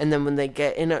 and then when they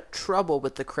get in trouble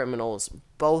with the criminals,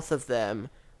 both of them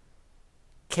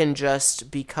can just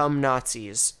become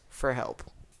Nazis for help.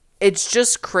 It's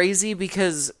just crazy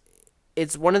because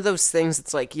it's one of those things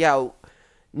that's like, yeah,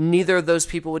 neither of those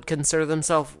people would consider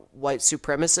themselves white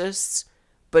supremacists,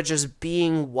 but just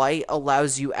being white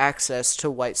allows you access to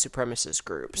white supremacist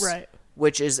groups. Right.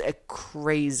 Which is a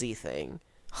crazy thing.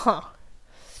 Huh.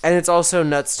 And it's also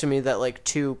nuts to me that, like,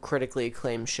 2 critically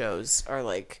acclaimed shows are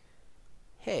like,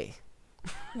 hey,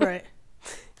 Right.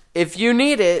 if you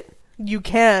need it, You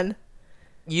can.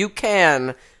 you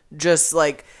can just,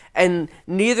 like, and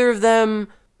neither of them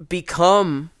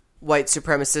become white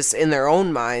supremacists in their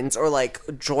own minds or, like,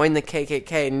 join the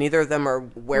KKK. Neither of them are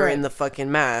wearing Right. the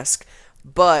fucking mask,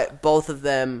 but both of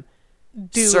them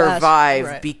Do survive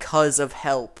right. because of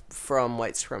help from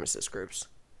white supremacist groups.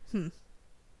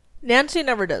 Nancy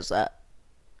never does that.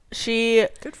 She,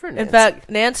 Good for Nancy. in fact,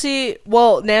 Nancy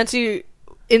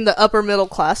in the upper middle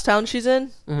class town she's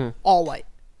in, all white.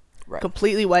 Right.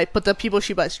 Completely white, but the people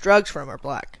she buys drugs from are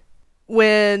black.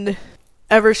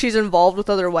 Whenever she's involved with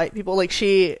other white people, like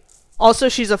she's a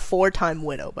 4-time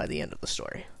widow by the end of the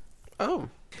story. Oh.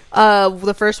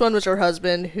 The first one was her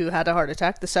husband who had a heart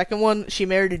attack. The second one, she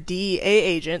married a DEA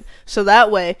agent, so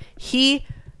that way he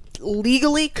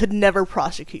legally could never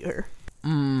prosecute her. They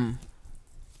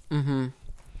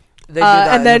do that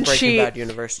and in then the Breaking she- Bad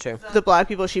universe, too. The black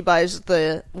people she buys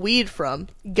the weed from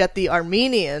get the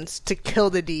Armenians to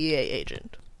kill the DEA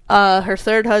agent. Her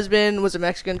third husband was a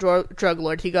Mexican drug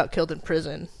lord. He got killed in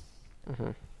prison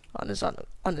on his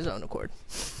own accord.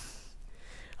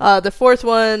 The fourth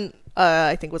one,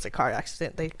 I think, was a car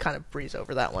accident. They kind of breeze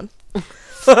over that one.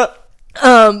 But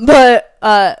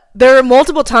there are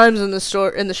multiple times in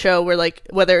the show where, like,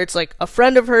 whether it's like a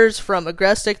friend of hers from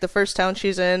Agrestic, the first town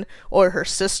she's in, or her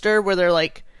sister, where they're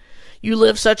like, "You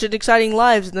live such an exciting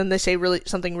lives," and then they say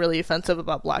something really offensive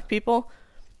about black people,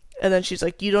 and then she's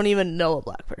like, "You don't even know a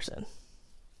black person,"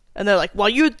 and they're like, "Well,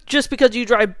 just because you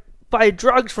buy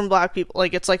drugs from black people,"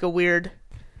 like it's like a weird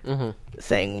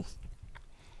thing.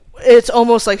 It's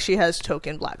almost like she has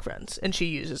token black friends, and she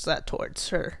uses that towards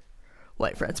her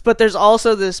white friends. But there's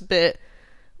also this bit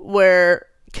where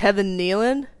Kevin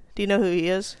Nealon, do you know who he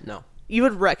is? No. You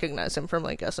would recognize him from,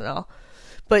 like, SNL.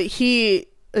 But he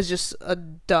is just a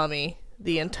dummy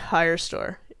the entire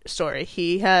story.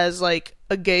 He has, like,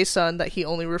 a gay son that he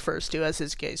only refers to as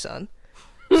his gay son.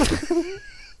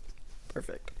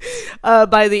 Perfect.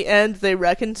 By the end, they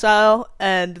reconcile,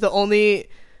 and the only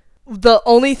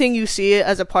thing you see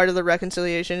as a part of the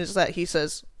reconciliation is that he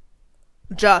says,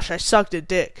 "Josh, I sucked a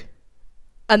dick."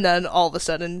 And then all of a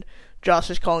sudden, Josh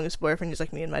is calling his boyfriend. He's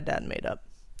like, "Me and my dad made up."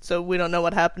 So we don't know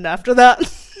what happened after that.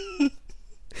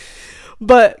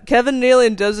 But Kevin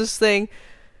Nealon does this thing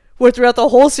where throughout the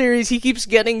whole series, he keeps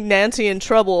getting Nancy in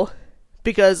trouble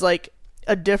because, like,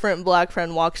 a different black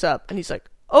friend walks up and he's like,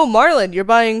 "Oh, Marlon,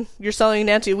 you're selling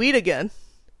Nancy weed again."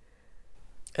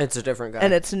 It's a different guy.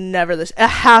 And it's never this.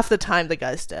 Half the time, the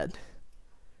guy's dead.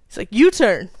 It's like,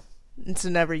 U-turn. It's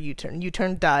never U-turn.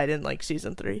 U-turn died in, like,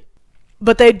 season 3.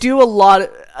 But they do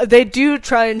they do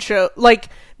try and show, like,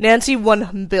 Nancy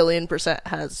 1,000,000,000%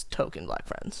 has token black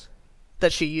friends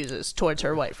that she uses towards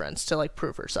her white friends to, like,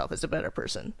 prove herself as a better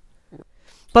person.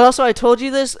 But also, I told you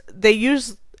this, they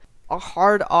use a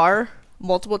hard R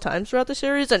multiple times throughout the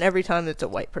series, and every time it's a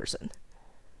white person.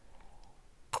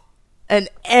 And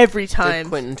every Did time...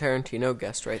 Quentin Tarantino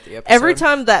guest write the episode? Every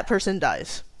time that person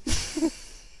dies.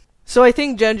 So I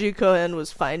think Genji Cohen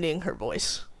was finding her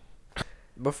voice.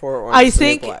 Before Orange I is the New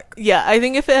think, Black. yeah, I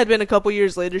think if it had been a couple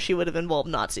years later, she would have involved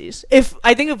Nazis.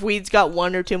 I think if Weeds got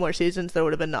 1 or 2 more seasons, there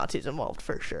would have been Nazis involved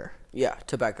for sure. Yeah,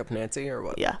 to back up Nancy or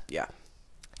what? Yeah. Yeah.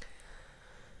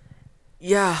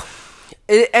 Yeah.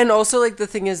 And also, like, the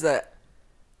thing is that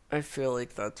I feel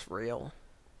like that's real.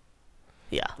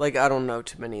 Yeah. Like, I don't know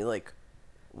too many, like,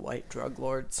 white drug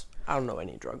lords. I don't know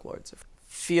any drug lords. It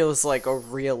feels like a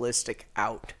realistic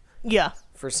out Yeah.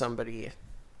 for somebody.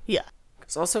 Yeah.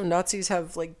 Because also Nazis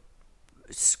have, like,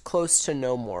 close to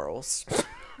no morals.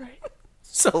 Right.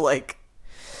 So, like...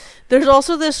 There's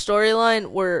also this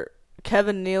storyline where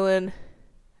Kevin Nealon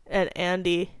and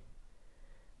Andy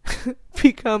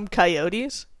become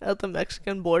coyotes at the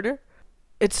Mexican border.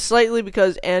 It's slightly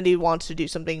because Andy wants to do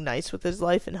something nice with his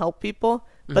life and help people,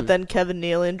 But then Kevin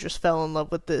Nealon just fell in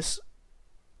love with this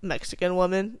Mexican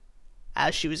woman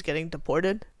as she was getting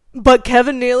deported. But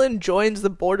Kevin Nealon joins the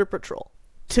Border Patrol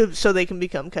so they can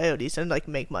become coyotes and like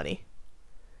make money.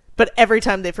 But every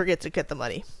time they forget to get the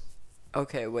money.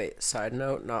 Okay, wait. Side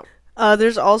note, not.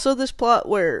 There's also this plot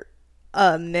where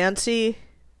Nancy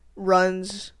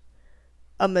runs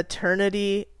a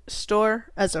maternity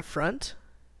store as a front.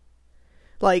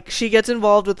 Like, she gets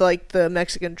involved with like the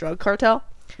Mexican drug cartel.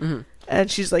 Mm-hmm.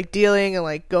 And she's like dealing and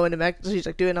like going to Mexico. She's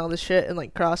like doing all this shit and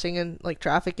like crossing and like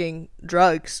trafficking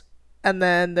drugs. And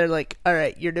then they're like, all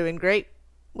right, you're doing great.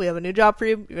 We have a new job for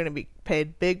you. You're going to be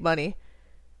paid big money.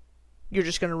 You're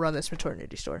just going to run this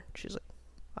maternity store. She's like,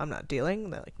 I'm not dealing.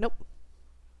 And they're like, nope.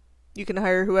 You can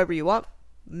hire whoever you want.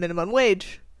 Minimum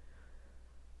wage.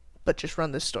 But just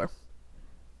run this store.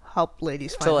 Help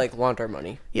ladies find To like launder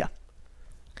money. Yeah.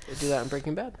 They do that in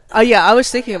Breaking Bad. Yeah, I was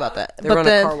thinking about that. They but run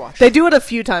then a car wash. They do it a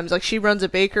few times. Like, she runs a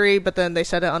bakery, but then they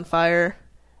set it on fire.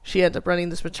 She ends up running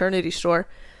this maternity store.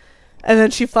 And then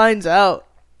she finds out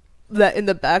that in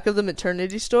the back of the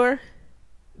maternity store,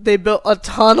 they built a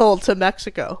tunnel to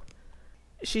Mexico.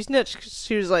 She snitched 'cause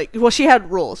she was like, well, she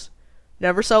had rules.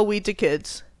 Never sell weed to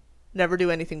kids. Never do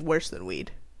anything worse than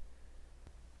weed.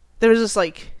 There was this,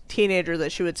 like, teenager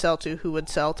that she would sell to who would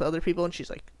sell to other people, and she's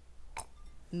like,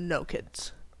 no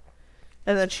kids.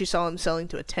 And then she saw him selling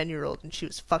to a 10-year-old, and she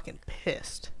was fucking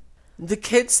pissed. The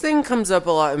kids thing comes up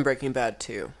a lot in Breaking Bad,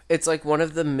 too. It's, like, one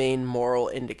of the main moral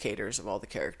indicators of all the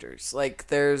characters. Like,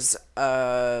 there's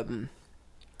a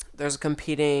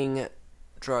competing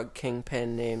drug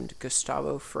kingpin named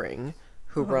Gustavo Fring,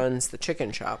 who runs the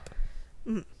chicken shop.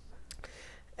 Mm.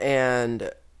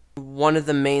 And one of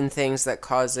the main things that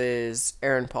causes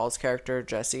Aaron Paul's character,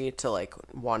 Jesse, to, like,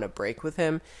 want to break with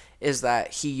him is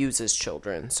that he uses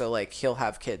children. So, like, he'll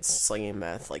have kids slinging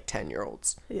meth, like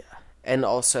 10-year-olds. Yeah. And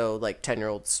also, like,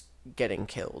 10-year-olds getting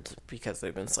killed because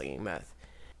they've been slinging meth.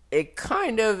 It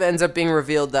kind of ends up being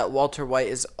revealed that Walter White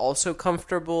is also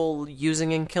comfortable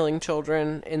using and killing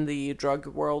children in the drug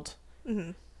world.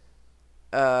 Mm-hmm.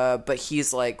 But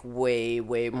he's, like, way,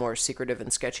 way more secretive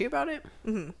and sketchy about it.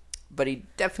 Mm-hmm. But he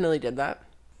definitely did that.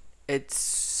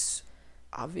 It's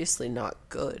obviously not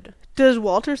good. Does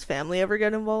Walter's family ever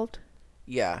get involved?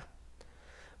 Yeah.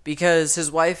 Because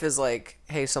his wife is like,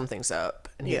 hey, something's up.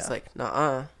 And he's Yeah. like,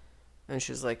 nuh-uh. And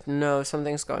she's like, no,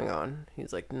 something's going on.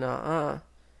 He's like, nuh-uh.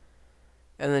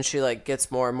 And then she, like, gets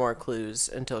more and more clues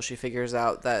until she figures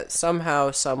out that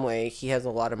somehow, some way, he has a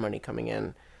lot of money coming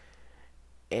in.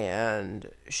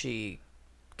 And she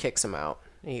kicks him out.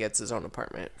 He gets his own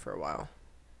apartment for a while.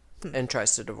 And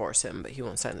tries to divorce him, but he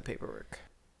won't sign the paperwork.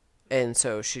 And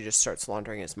so she just starts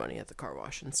laundering his money at the car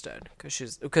wash instead.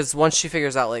 Because once she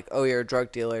figures out, like, oh, you're a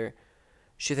drug dealer,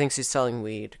 she thinks he's selling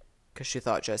weed. Because she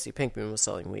thought Jesse Pinkman was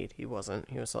selling weed. He wasn't.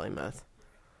 He was selling meth.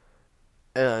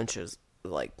 And she was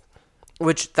like...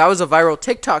 Which, that was a viral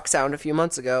TikTok sound a few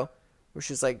months ago. Where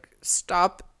she's like,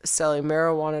 stop selling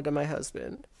marijuana to my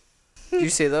husband. Do you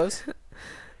see those?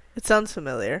 It sounds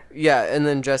familiar. Yeah, and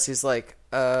then Jesse's like,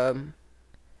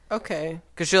 okay.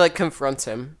 Because she, like, confronts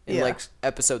him in, Yeah. like,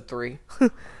 episode 3.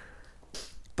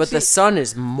 But the son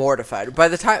is mortified. By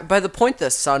the point the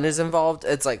son is involved,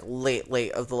 it's, like,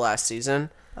 late of the last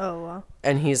season. Oh, wow.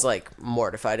 And he's, like,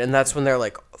 mortified. And that's when they're,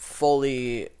 like,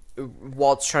 fully...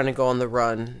 Walt's trying to go on the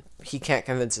run. He can't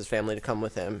convince his family to come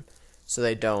with him. So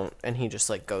they don't. And he just,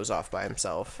 like, goes off by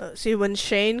himself. See, when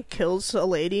Shane kills a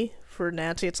lady for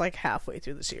Nancy, it's like halfway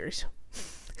through the series.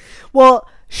 Well,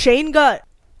 Shane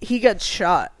gets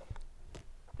shot.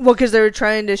 Well, because they were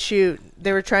trying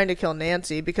to kill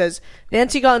Nancy, because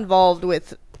Nancy got involved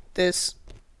with this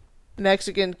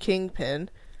Mexican kingpin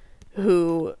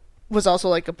who was also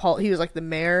like he was like the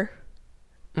mayor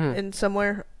in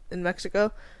somewhere in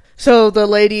Mexico. So the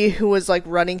lady who was like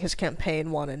running his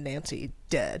campaign wanted Nancy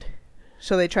dead.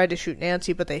 So they tried to shoot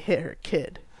Nancy, but they hit her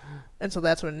kid. And so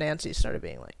that's when Nancy started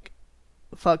being like,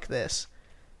 fuck this.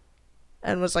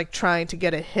 And was like trying to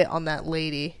get a hit on that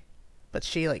lady, but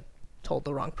she like told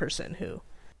the wrong person who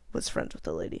was friends with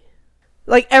the lady.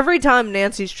 Like, every time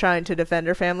Nancy's trying to defend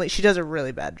her family, she does a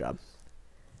really bad job.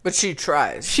 But she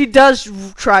tries. She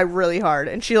does try really hard,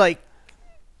 and she like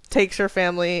takes her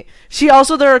family. There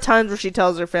are times where she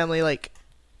tells her family like,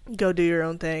 go do your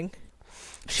own thing.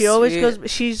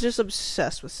 She's just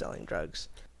obsessed with selling drugs.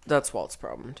 That's Walt's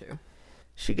problem too.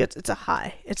 It's a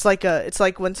high. It's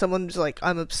like when someone's like,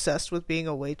 I'm obsessed with being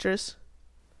a waitress.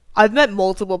 I've met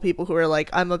multiple people who are like,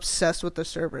 I'm obsessed with the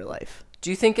server life. Do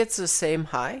you think it's the same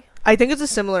high? I think it's a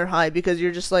similar high because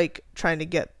you're just like trying to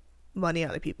get money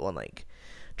out of people and like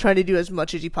trying to do as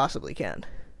much as you possibly can.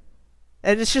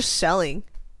 And it's just selling.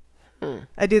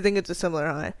 I do think it's a similar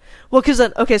high. Well, because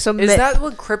then, okay, so Is that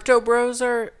what crypto bros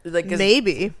are like?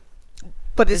 maybe,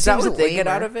 but it is that seems what they get lamer.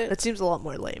 out of it? It seems a lot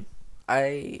more lame.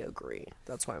 I agree.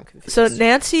 That's why I'm confused. So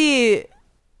Nancy,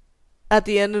 at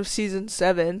the end of season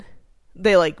 7,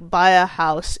 they like buy a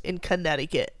house in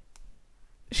Connecticut.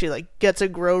 She like gets a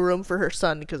grow room for her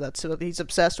son because that's what he's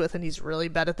obsessed with, and he's really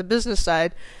bad at the business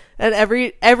side. And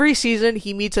every season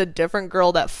he meets a different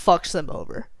girl that fucks them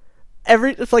over.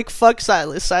 Fuck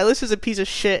Silas. Silas is a piece of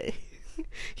shit.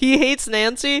 He hates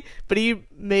Nancy, but he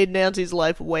made Nancy's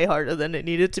life way harder than it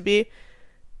needed to be.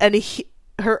 And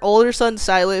her older son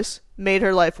Silas made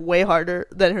her life way harder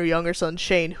than her younger son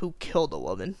Shane, who killed a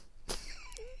woman.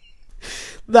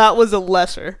 That was a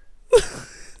lesser.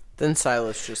 Then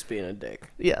Silas just being a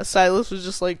dick. Yeah, Silas was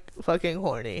just like fucking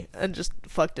horny and just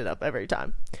fucked it up every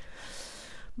time.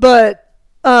 But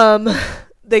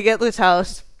they get this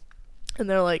house and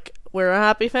they're like, we're a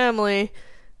happy family.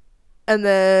 And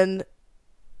then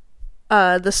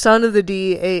the son of the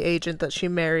DEA agent that she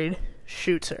married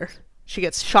shoots her. She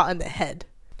gets shot in the head.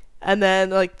 And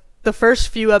then like the first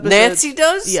few episodes, Nancy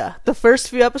does? Yeah, the first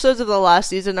few episodes of the last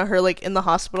season are her like in the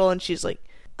hospital and she's like,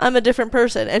 I'm a different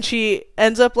person. And she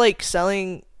ends up like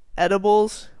selling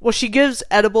edibles. Well, she gives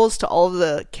edibles to all of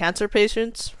the cancer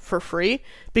patients for free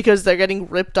because they're getting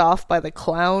ripped off by the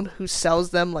clown who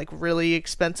sells them like really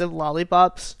expensive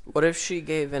lollipops. What if she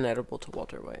gave an edible to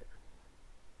Walter White?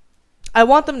 I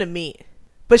want them to meet.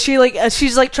 But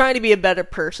she's like trying to be a better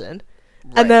person.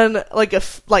 Right. And then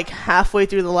like halfway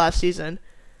through the last season,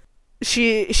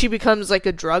 she becomes like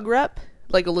a drug rep,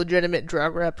 like a legitimate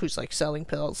drug rep who's like selling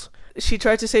pills. She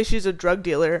tried to say she's a drug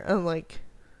dealer, and like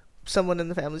someone in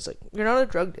the family's like, you're not a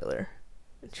drug dealer.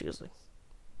 And she was like,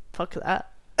 fuck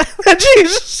that. And she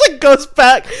just like goes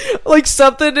back, like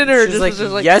something in her just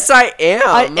like, yes I am.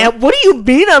 I am. What do you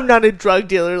mean I'm not a drug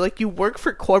dealer? Like, you work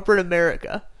for corporate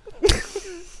America.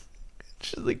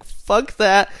 She's like, fuck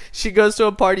that. She goes to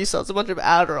a party, sells a bunch of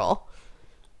Adderall.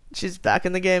 She's back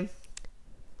in the game.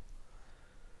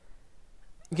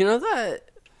 You know that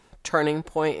turning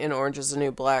point in Orange is the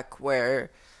New Black where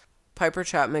Piper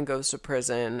Chapman goes to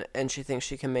prison and she thinks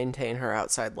she can maintain her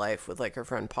outside life with like her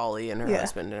friend Polly and her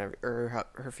husband and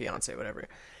her fiance, whatever.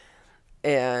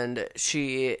 And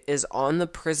she is on the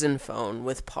prison phone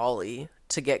with Polly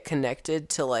to get connected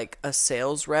to like a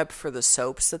sales rep for the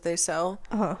soaps that they sell.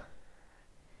 Uh-huh.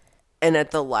 And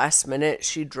at the last minute,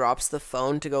 she drops the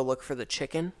phone to go look for the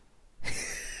chicken.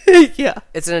 Yeah,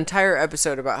 it's an entire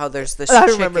episode about how there's this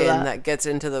chicken that gets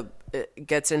into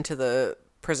the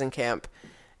prison camp,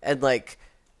 and like,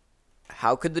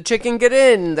 how could the chicken get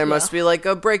in? There must be like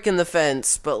a break in the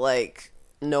fence, but like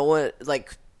no one,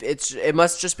 like it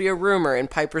must just be a rumor,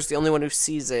 and Piper's the only one who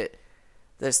sees it.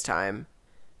 This time,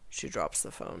 she drops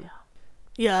the phone.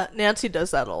 Yeah, Nancy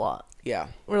does that a lot. Yeah,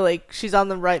 where like she's on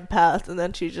the right path, and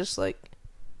then she's just like,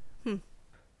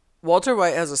 Walter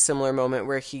White has a similar moment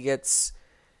where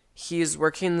he's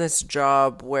working this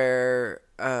job where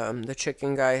the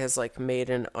chicken guy has like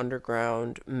made an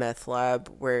underground meth lab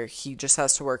where he just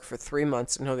has to work for 3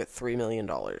 months and he'll get $3 million.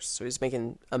 So he's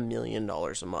making $1 million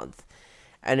a month,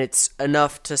 and it's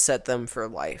enough to set them for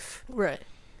life. Right.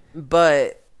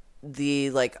 But the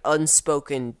like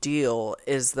unspoken deal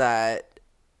is that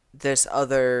this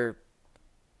other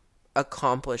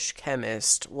accomplished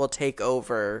chemist will take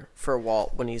over for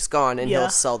Walt when he's gone, and he'll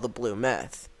sell the blue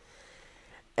meth.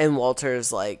 And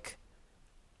Walter's like,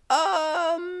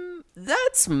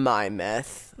 that's my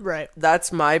meth. Right.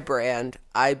 That's my brand.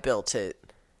 I built it.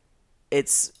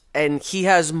 And he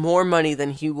has more money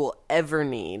than he will ever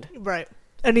need. Right.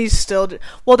 And he's still...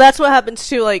 Well, that's what happens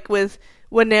too, like, with...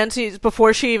 When Nancy's...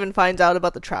 Before she even finds out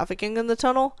about the trafficking in the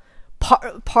tunnel,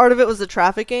 part of it was the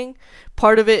trafficking.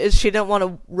 Part of it is she didn't want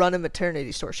to run a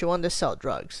maternity store. She wanted to sell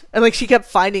drugs. And, like, she kept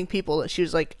finding people that she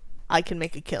was like, I can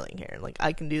make a killing here. And, like,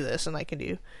 I can do this and I can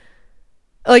do...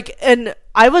 Like, and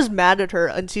I was mad at her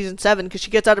in season 7 because she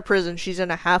gets out of prison. She's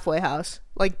in a halfway house,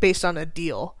 like, based on a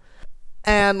deal.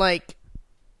 And, like,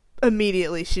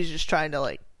 immediately she's just trying to,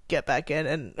 like, get back in.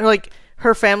 And, like,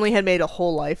 her family had made a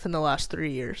whole life in the last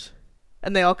 3 years.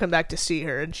 And they all come back to see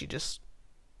her, and she just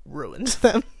ruins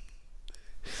them.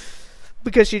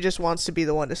 Because she just wants to be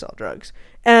the one to sell drugs.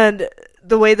 And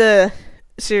the way the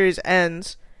series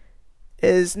ends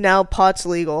is now pot's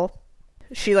legal.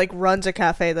 She, like, runs a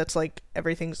cafe that's, like,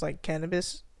 everything's, like,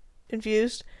 cannabis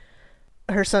infused.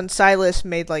 Her son Silas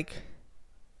made, like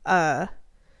a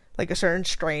certain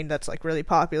strain that's, like, really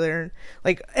popular. And,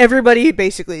 like, everybody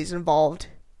basically is involved.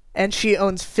 And she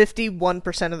owns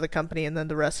 51% of the company, and then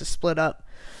the rest is split up.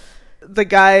 The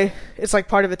guy, it's, like,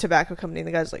 part of a tobacco company.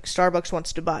 The guy's like, Starbucks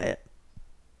wants to buy it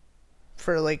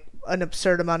for, like, an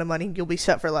absurd amount of money. You'll be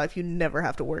set for life. You never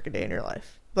have to work a day in your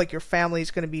life. Like, your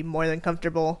family's going to be more than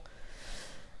comfortable.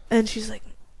 And she's like,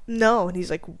 no. And he's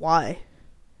like, why?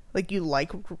 Like, you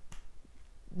like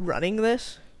running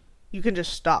this? You can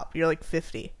just stop. You're like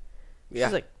 50. Yeah.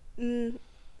 She's like,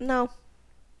 no.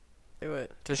 Do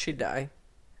it. Does she die?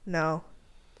 No.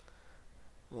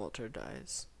 Walter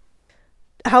dies.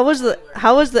 How was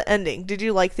the ending? Did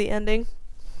you like the ending?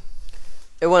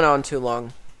 It went on too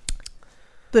long.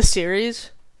 The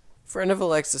series? Friend of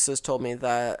Alexis's told me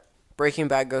that Breaking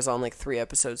Bad goes on like 3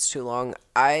 episodes too long.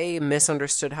 I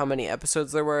misunderstood how many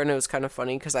episodes there were, and it was kind of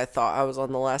funny because I thought I was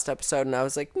on the last episode, and I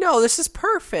was like, no, this is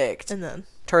perfect. And then?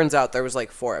 Turns out there was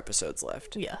like 4 episodes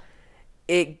left. Yeah.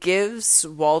 It gives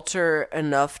Walter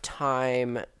enough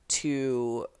time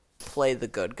to play the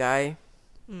good guy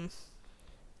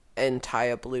and tie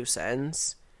up loose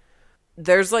ends.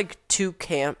 There's like 2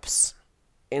 camps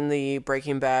in the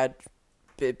Breaking Bad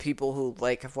people who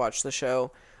like have watched the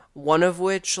show, one of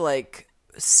which like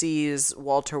sees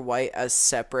Walter White as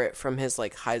separate from his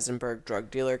like Heisenberg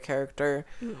drug dealer character,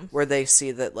 where they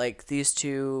see that like these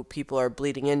 2 people are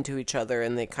bleeding into each other,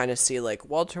 and they kind of see like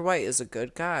Walter White is a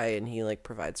good guy and he like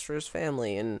provides for his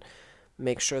family and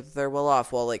makes sure that they're well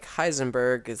off, while like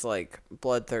Heisenberg is like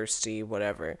bloodthirsty,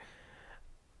 whatever.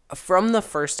 From the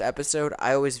first episode,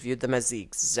 I always viewed them as the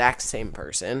exact same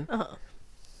person.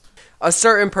 A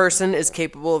certain person is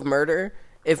capable of murder.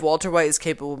 If Walter White is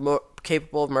capable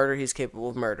of murder, he's capable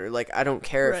of murder. Like, I don't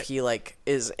care if he like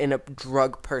is in a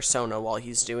drug persona while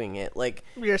he's doing it. Like,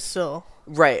 You're so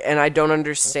right, and I don't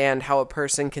understand how a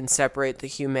person can separate the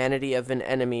humanity of an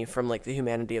enemy from like the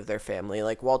humanity of their family.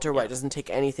 Like, Walter White doesn't take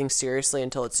anything seriously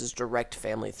until it's his direct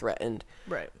family threatened.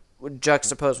 right.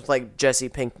 Juxtaposed with like Jesse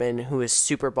Pinkman, who is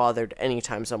super bothered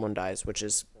anytime someone dies, which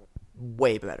is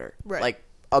way better. Right. Like,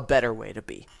 a better way to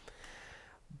be.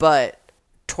 But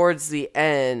towards the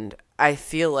end, I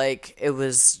feel like it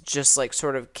was just like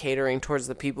sort of catering towards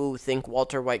the people who think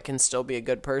Walter White can still be a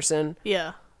good person.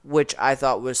 Yeah. Which I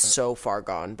thought was so far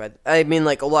gone. But I mean,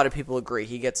 like, a lot of people agree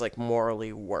he gets like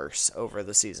morally worse over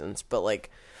the seasons. But like,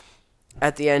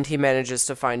 at the end, he manages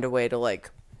to find a way to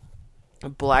like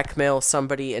blackmail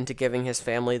somebody into giving his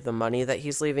family the money that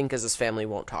he's leaving, because his family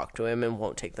won't talk to him and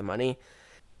won't take the money.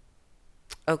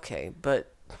 Okay,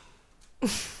 but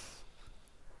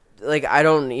like, I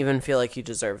don't even feel like you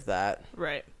deserve that.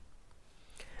 Right.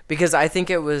 Because I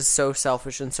think it was so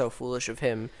selfish and so foolish of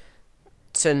him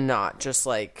to not just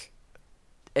like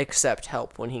accept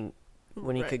help when he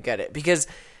could get it. Because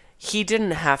he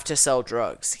didn't have to sell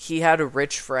drugs. He had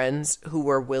rich friends who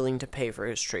were willing to pay for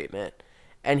his treatment.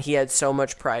 And he had so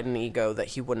much pride and ego that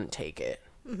he wouldn't take it.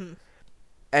 Mm-hmm.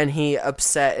 And he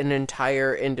upset an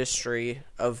entire industry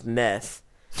of meth.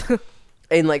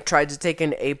 And like tried to take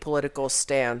an apolitical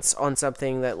stance on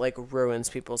something that like ruins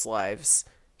people's lives.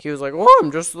 He was like, "Oh,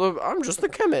 I'm just the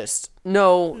chemist."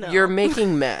 No, you're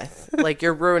making meth. Like,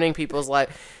 you're ruining people's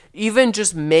lives. Even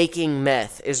just making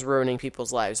meth is ruining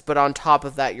people's lives. But on top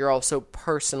of that, you're also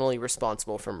personally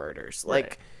responsible for murders.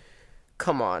 Like,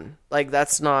 come on. Like,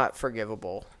 that's not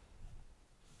forgivable.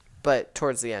 But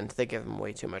towards the end, they give him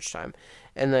way too much time.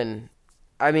 And then,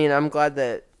 I mean, I'm glad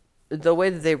that the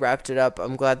way that they wrapped it up,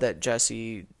 I'm glad that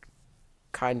Jesse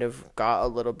kind of got a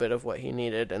little bit of what he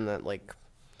needed, and that, like,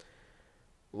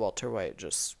 Walter White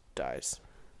just dies.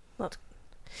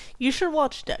 You should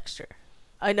watch Dexter.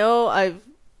 I know I've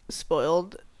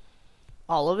spoiled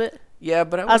all of it. Yeah,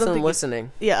 but I wasn't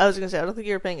listening. Yeah, I was going to say, I don't think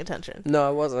you were paying attention. No,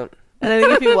 I wasn't. And I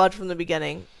think if you watch from the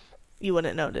beginning, you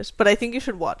wouldn't notice. But I think you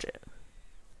should watch it.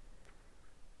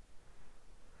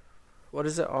 What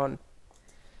is it on?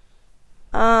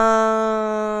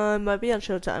 It might be on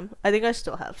Showtime. I think I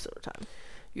still have Showtime.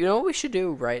 You know what we should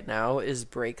do right now is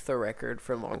break the record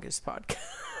for longest podcast.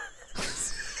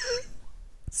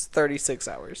 It's 36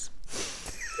 hours.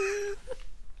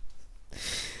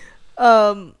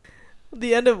 The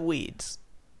end of Weeds.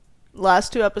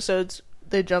 Last 2 episodes,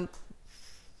 they jump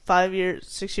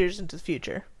 6 years into the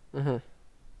future. Mm-hmm.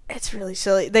 It's really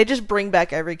silly. They just bring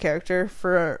back every character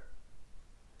for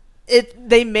it.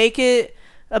 They make it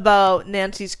about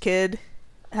Nancy's kid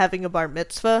having a bar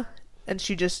mitzvah, and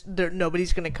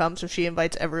nobody's gonna come, so she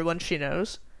invites everyone she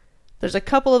knows. There's a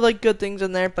couple of like good things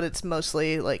in there, but it's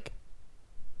mostly like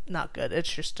not good.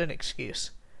 It's just an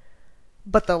excuse.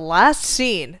 But the last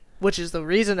scene, which is the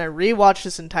reason I rewatched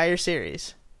this entire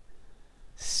series,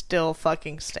 still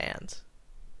fucking stands.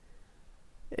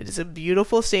 It is a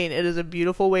beautiful scene. It is a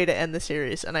beautiful way to end the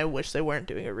series, and I wish they weren't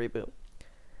doing a reboot.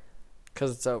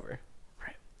 Because it's over.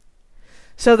 Right.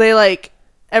 So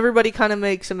everybody kind of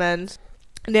makes amends.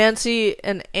 Nancy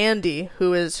and Andy,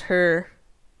 who is her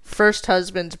first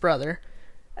husband's brother,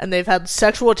 and they've had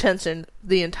sexual tension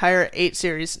the entire 8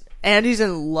 series. Andy's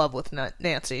in love with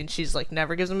Nancy, and she's like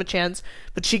never gives him a chance,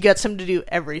 but she gets him to do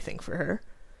everything for her.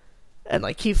 And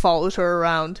like he follows her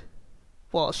around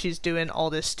while she's doing all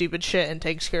this stupid shit and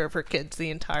takes care of her kids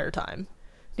the entire time.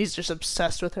 He's just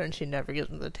obsessed with her, and she never gives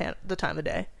him the time of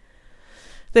day.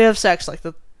 They have sex like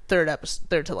the third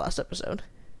to last episode,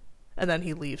 and then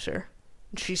he leaves her.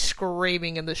 And she's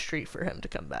screaming in the street for him to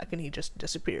come back, and he just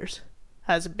disappears.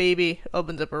 Has a baby,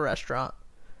 opens up a restaurant,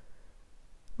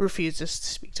 refuses to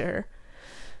speak to her.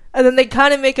 And then they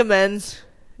kind of make amends,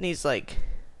 and he's like,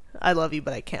 I love you,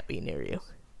 but I can't be near you.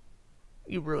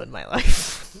 You ruined my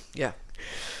life. Yeah.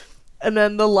 And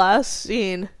then the last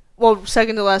scene, well,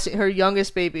 second to last scene, her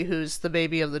youngest baby, who's the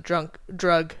baby of the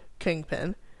drug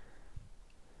kingpin,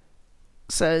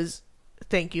 says,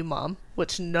 thank you, Mom,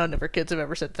 which none of her kids have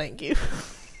ever said thank you.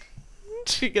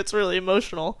 She gets really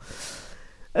emotional.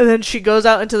 And then she goes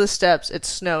out into the steps. It's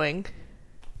snowing.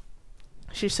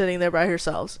 She's sitting there by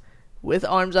herself with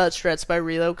Arms Outstretched by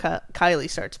Rilo Kiley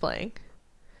starts playing.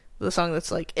 The song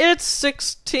that's like, it's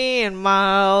 16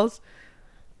 miles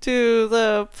to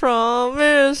the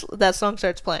promise. That song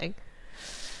starts playing.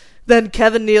 Then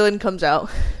Kevin Nealon comes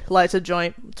out, lights a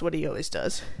joint. It's what he always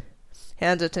does.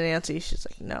 Hands it to Nancy. She's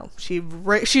like, no.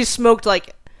 She smoked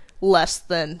like less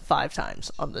than 5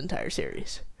 times on the entire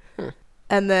series.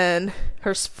 And then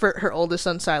her oldest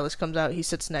son Silas comes out. He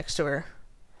sits next to her.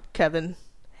 Kevin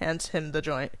hands him the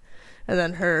joint. And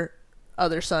then her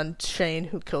other son Shane,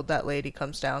 who killed that lady,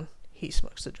 comes down. He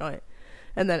smokes the joint.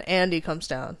 And then Andy comes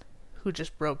down, who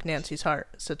just broke Nancy's heart,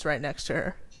 sits right next to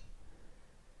her.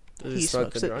 He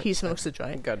smokes the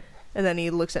joint. Good. And then he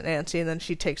looks at Nancy, and then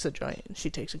she takes the joint, and she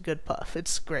takes a good puff.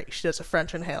 It's great. She does a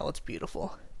French inhale. It's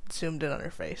beautiful. It's zoomed in on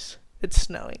her face. It's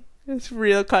snowing. It's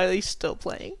real. Kylie's still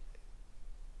playing.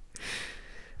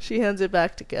 She hands it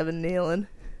back to Kevin Nealon,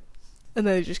 and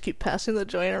then they just keep passing the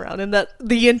joint around. And that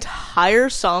the entire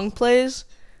song plays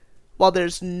while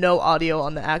there's no audio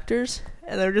on the actors,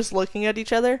 and they're just looking at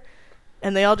each other,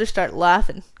 and they all just start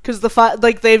laughing because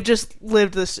they've just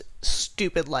lived this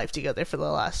stupid life together for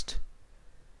the last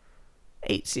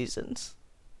 8 seasons,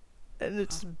 and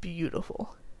it's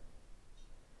beautiful.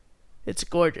 It's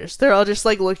gorgeous. They're all just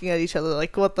like looking at each other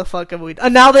like, what the fuck have we done?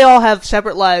 And now they all have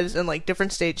separate lives and like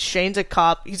different states. Shane's a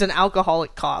cop. He's an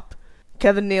alcoholic cop.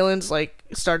 Kevin Nealon's like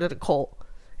started a cult.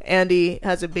 Andy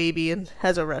has a baby and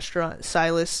has a restaurant.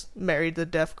 Silas married the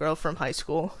deaf girl from high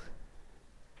school.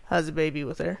 Has a baby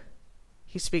with her.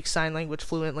 He speaks sign language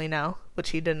fluently now,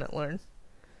 which he didn't learn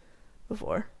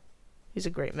before. He's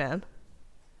a great man.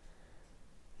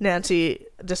 Nancy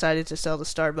decided to sell to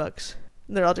Starbucks.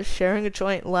 They're all just sharing a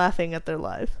joint, laughing at their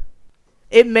life.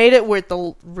 It made it worth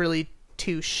the really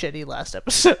 2 shitty last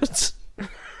episodes.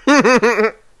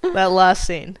 That last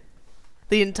scene.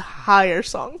 The entire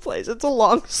song plays. It's a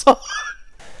long song.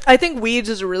 I think Weeds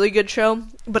is a really good show,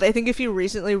 but I think if you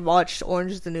recently watched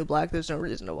Orange is the New Black, there's no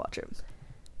reason to watch it.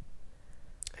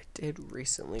 I did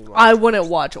recently watch I wouldn't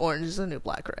watch Orange is the New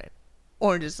Black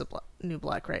New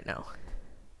Black right now.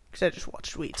 Because I just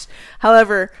watched Weeds.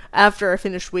 However, after I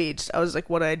finished Weeds, I was like,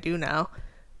 what do I do now?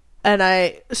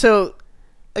 So,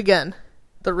 again,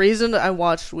 the reason I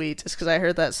watched Weeds is because I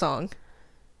heard that song.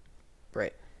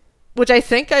 Right. Which I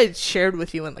think I shared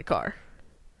with you in the car.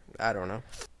 I don't know.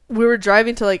 We were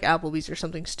driving to, like, Applebee's or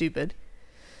something stupid.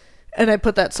 And I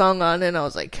put that song on, and I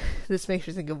was like, this makes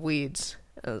me think of Weeds.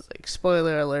 And I was like,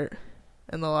 spoiler alert.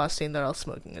 In the last scene, they're all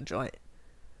smoking a joint.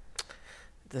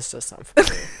 This does sound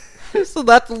familiar. So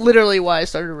that's literally why I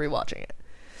started rewatching it.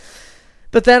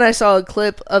 But then I saw a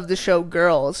clip of the show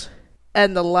Girls,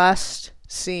 and the last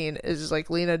scene is like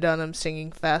Lena Dunham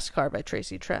singing Fast Car by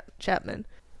Tracy Chapman.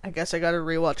 I guess I gotta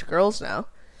rewatch Girls now.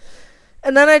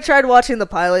 And then I tried watching the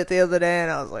pilot the other day,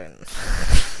 and I was like,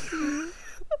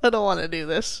 I don't want to do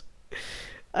this.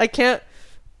 I can't.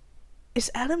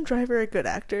 Is Adam Driver a good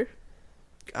actor?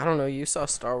 I don't know. You saw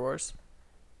Star Wars?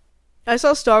 I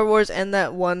saw Star Wars and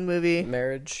that one movie.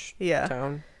 Marriage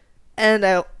Town?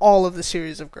 And all of the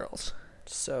series of Girls.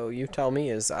 So you tell me,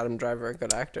 is Adam Driver a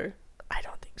good actor? I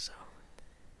don't think so.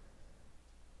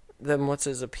 Then what's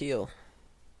his appeal?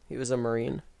 He was a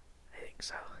Marine. I think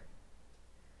so.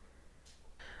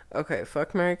 Okay,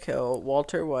 fuck, marry, kill.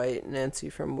 Walter White,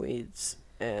 Nancy from Weeds,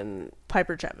 and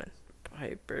Piper Chapman.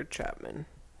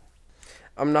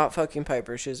 I'm not fucking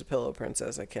Piper. She's a pillow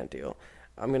princess. I can't deal.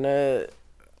 I'm gonna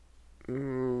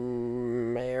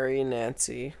marry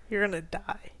Nancy. You're gonna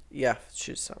die. Yeah,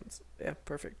 she sounds... Yeah,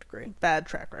 perfect. Great. Bad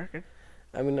track record.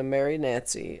 I'm gonna marry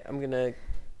Nancy. I'm gonna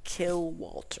kill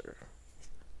Walter.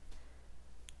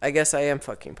 I guess I am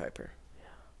fucking Piper.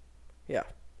 Yeah.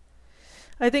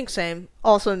 I think same.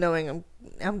 Also knowing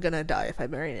I'm gonna die if I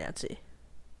marry Nancy.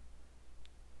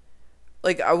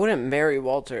 Like, I wouldn't marry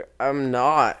Walter. I'm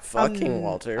not fucking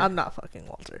Walter. I'm not fucking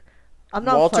Walter. I'm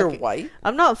not Walter fucking, White?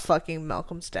 I'm not fucking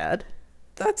Malcolm's dad.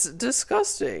 That's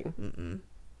disgusting.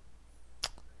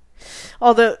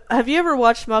 Although, have you ever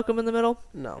watched Malcolm in the Middle?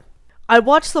 No. I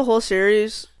watched the whole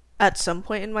series at some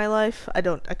point in my life. I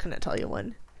couldn't tell you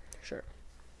when. Sure.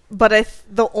 But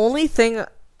the only thing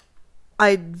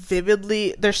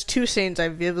there's two scenes I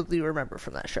vividly remember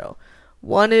from that show.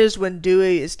 One is when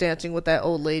Dewey is dancing with that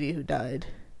old lady who died.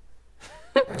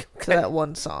 To that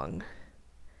one song.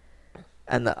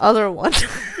 And the other one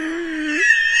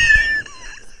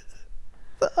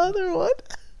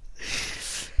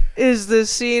is the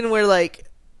scene where, like,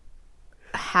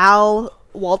 Hal,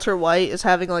 Walter White, is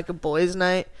having, like, a boys'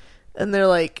 night, and they're,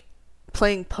 like,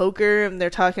 playing poker, and they're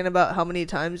talking about how many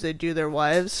times they do their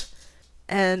wives,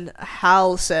 and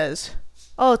Hal says,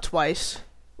 "Oh, twice."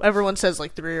 Everyone says,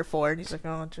 like, 3 or 4, and he's like,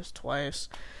 "Oh, just twice."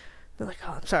 They're like,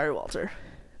 "Oh, I'm sorry, Walter."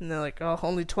 And they're like, "Oh,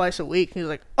 only twice a week." And he's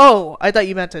like, "Oh, I thought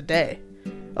you meant a day."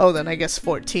 "Oh, then I guess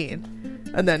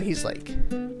 14. And then he's like,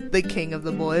 the king of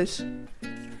the boys.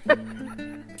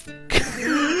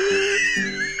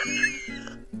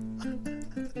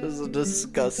 This is a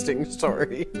disgusting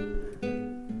story.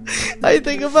 I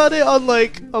think about it on,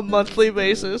 like, a monthly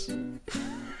basis. And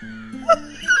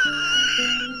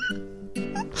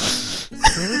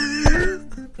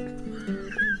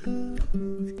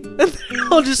they're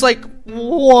all just like,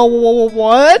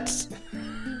 what?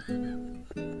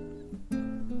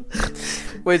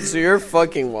 Wait, so you're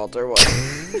fucking Walter White?